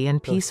 healthy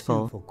and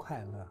peaceful.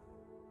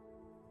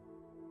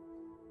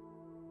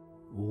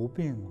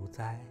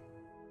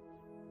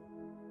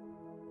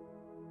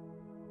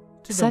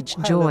 Such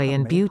joy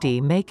and beauty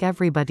make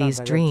everybody's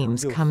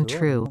dreams come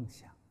true.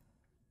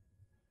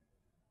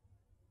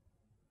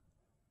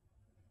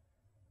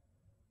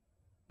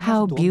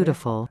 How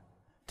beautiful.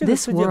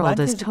 This world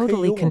is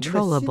totally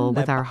controllable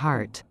with our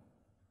heart.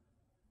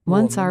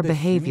 Once our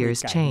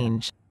behaviors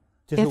change,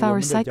 if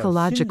our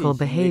psychological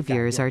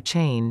behaviors are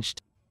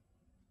changed,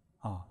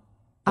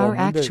 our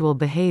actual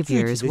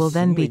behaviors will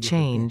then be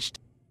changed.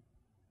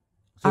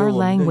 Our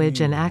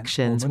language and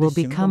actions will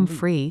become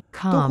free,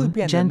 calm,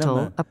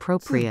 gentle,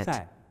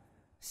 appropriate,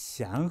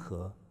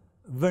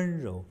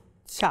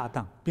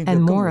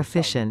 and more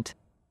efficient.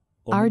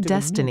 Our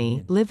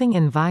destiny, living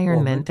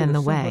environment and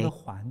the way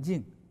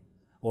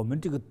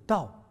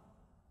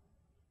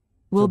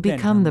will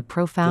become the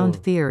profound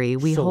theory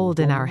we hold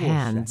in our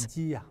hands.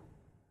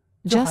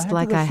 Just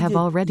like I have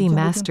already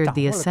mastered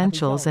the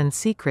essentials and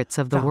secrets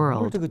of the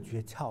world.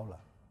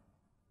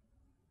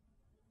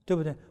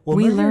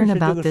 We learn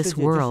about this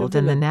world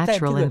and the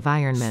natural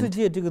environment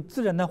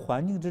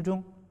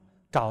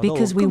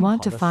because we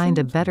want to find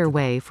a better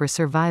way for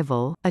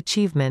survival,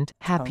 achievement,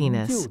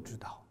 happiness.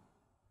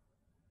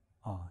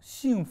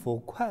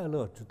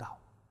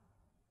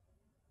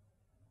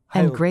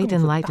 And great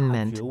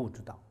enlightenment.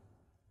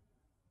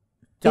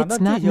 It's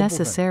not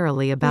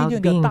necessarily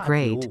about being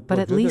great, but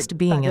at least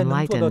being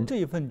enlightened.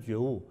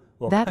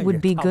 That would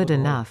be good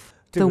enough.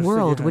 The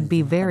world would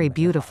be very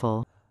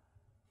beautiful.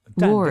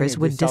 Wars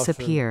would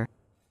disappear.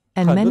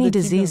 And many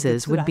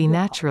diseases would be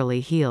naturally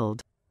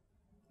healed.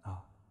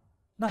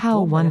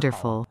 How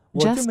wonderful.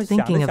 Just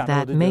thinking of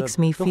that makes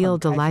me feel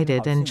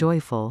delighted and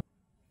joyful.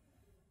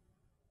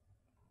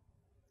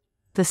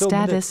 The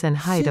status and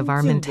height of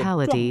our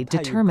mentality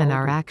determine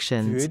our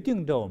actions.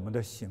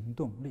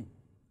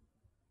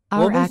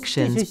 Our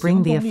actions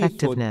bring the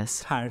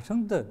effectiveness.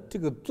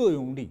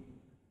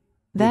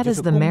 That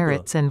is the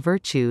merits and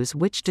virtues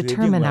which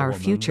determine our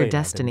future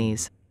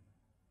destinies.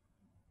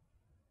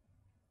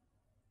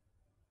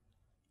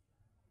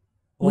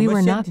 We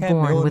were not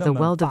born with a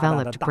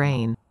well-developed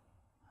brain.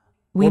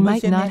 We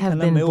might not have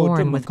been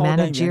born with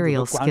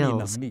managerial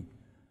skills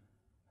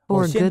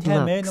or good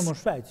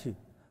looks.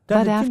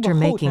 But after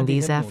making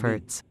these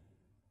efforts,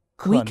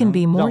 we can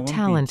be more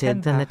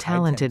talented than the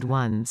talented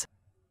ones,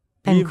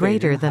 and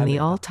greater than the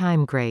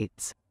all-time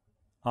greats.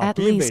 At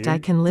least I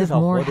can live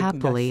more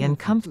happily and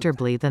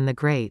comfortably than the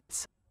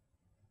greats.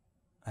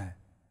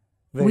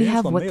 We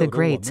have what the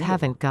greats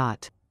haven't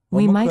got.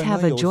 We might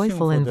have a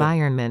joyful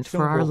environment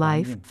for our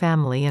life,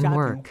 family, and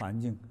work.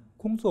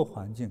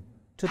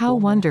 How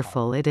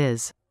wonderful it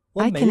is.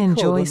 I can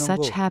enjoy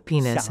such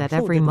happiness at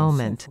every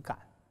moment.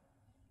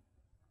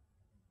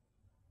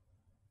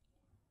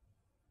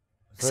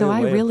 So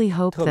I really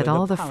hope that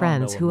all the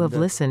friends who have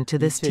listened to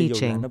this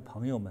teaching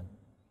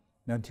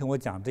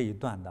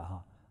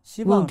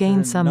will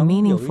gain some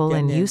meaningful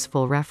and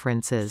useful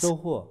references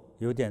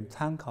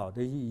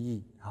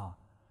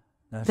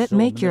that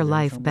make your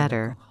life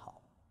better.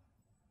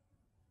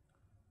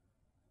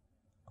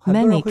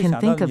 Many can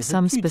think of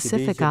some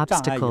specific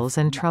obstacles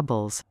and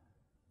troubles.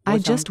 I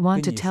just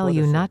want to tell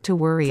you not to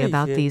worry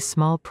about these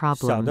small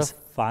problems.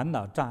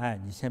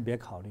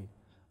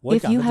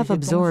 If you have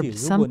absorbed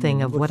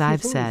something of what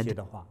I've said,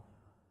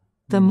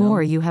 the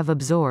more you have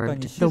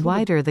absorbed, the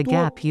wider the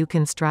gap you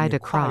can stride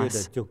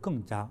across.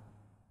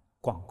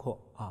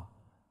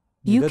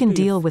 You can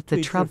deal with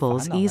the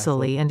troubles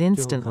easily and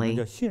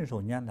instantly.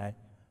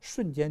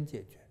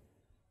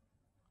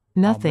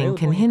 Nothing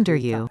can hinder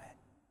you.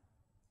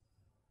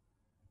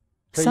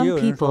 Some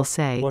people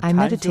say, I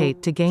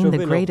meditate to gain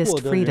the greatest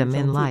freedom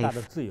in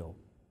life.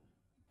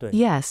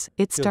 Yes,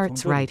 it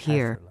starts right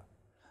here.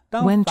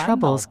 When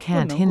troubles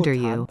can't hinder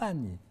you,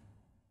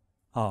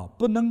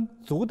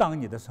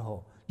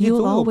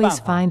 you'll always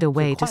find a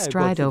way to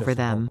stride over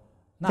them.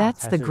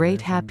 That's the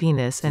great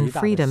happiness and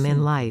freedom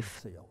in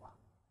life.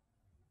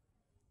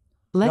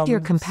 Let your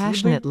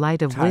compassionate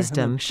light of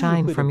wisdom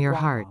shine from your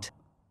heart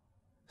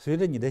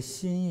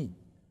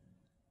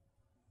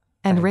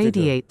and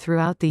radiate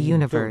throughout the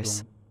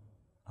universe.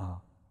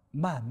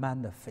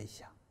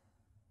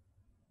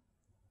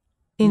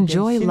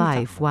 Enjoy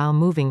life while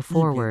moving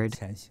forward.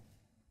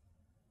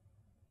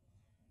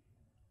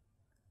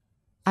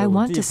 I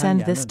want to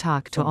send this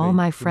talk to all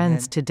my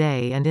friends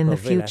today and in the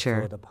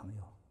future.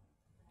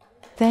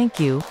 Thank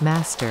you,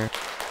 Master.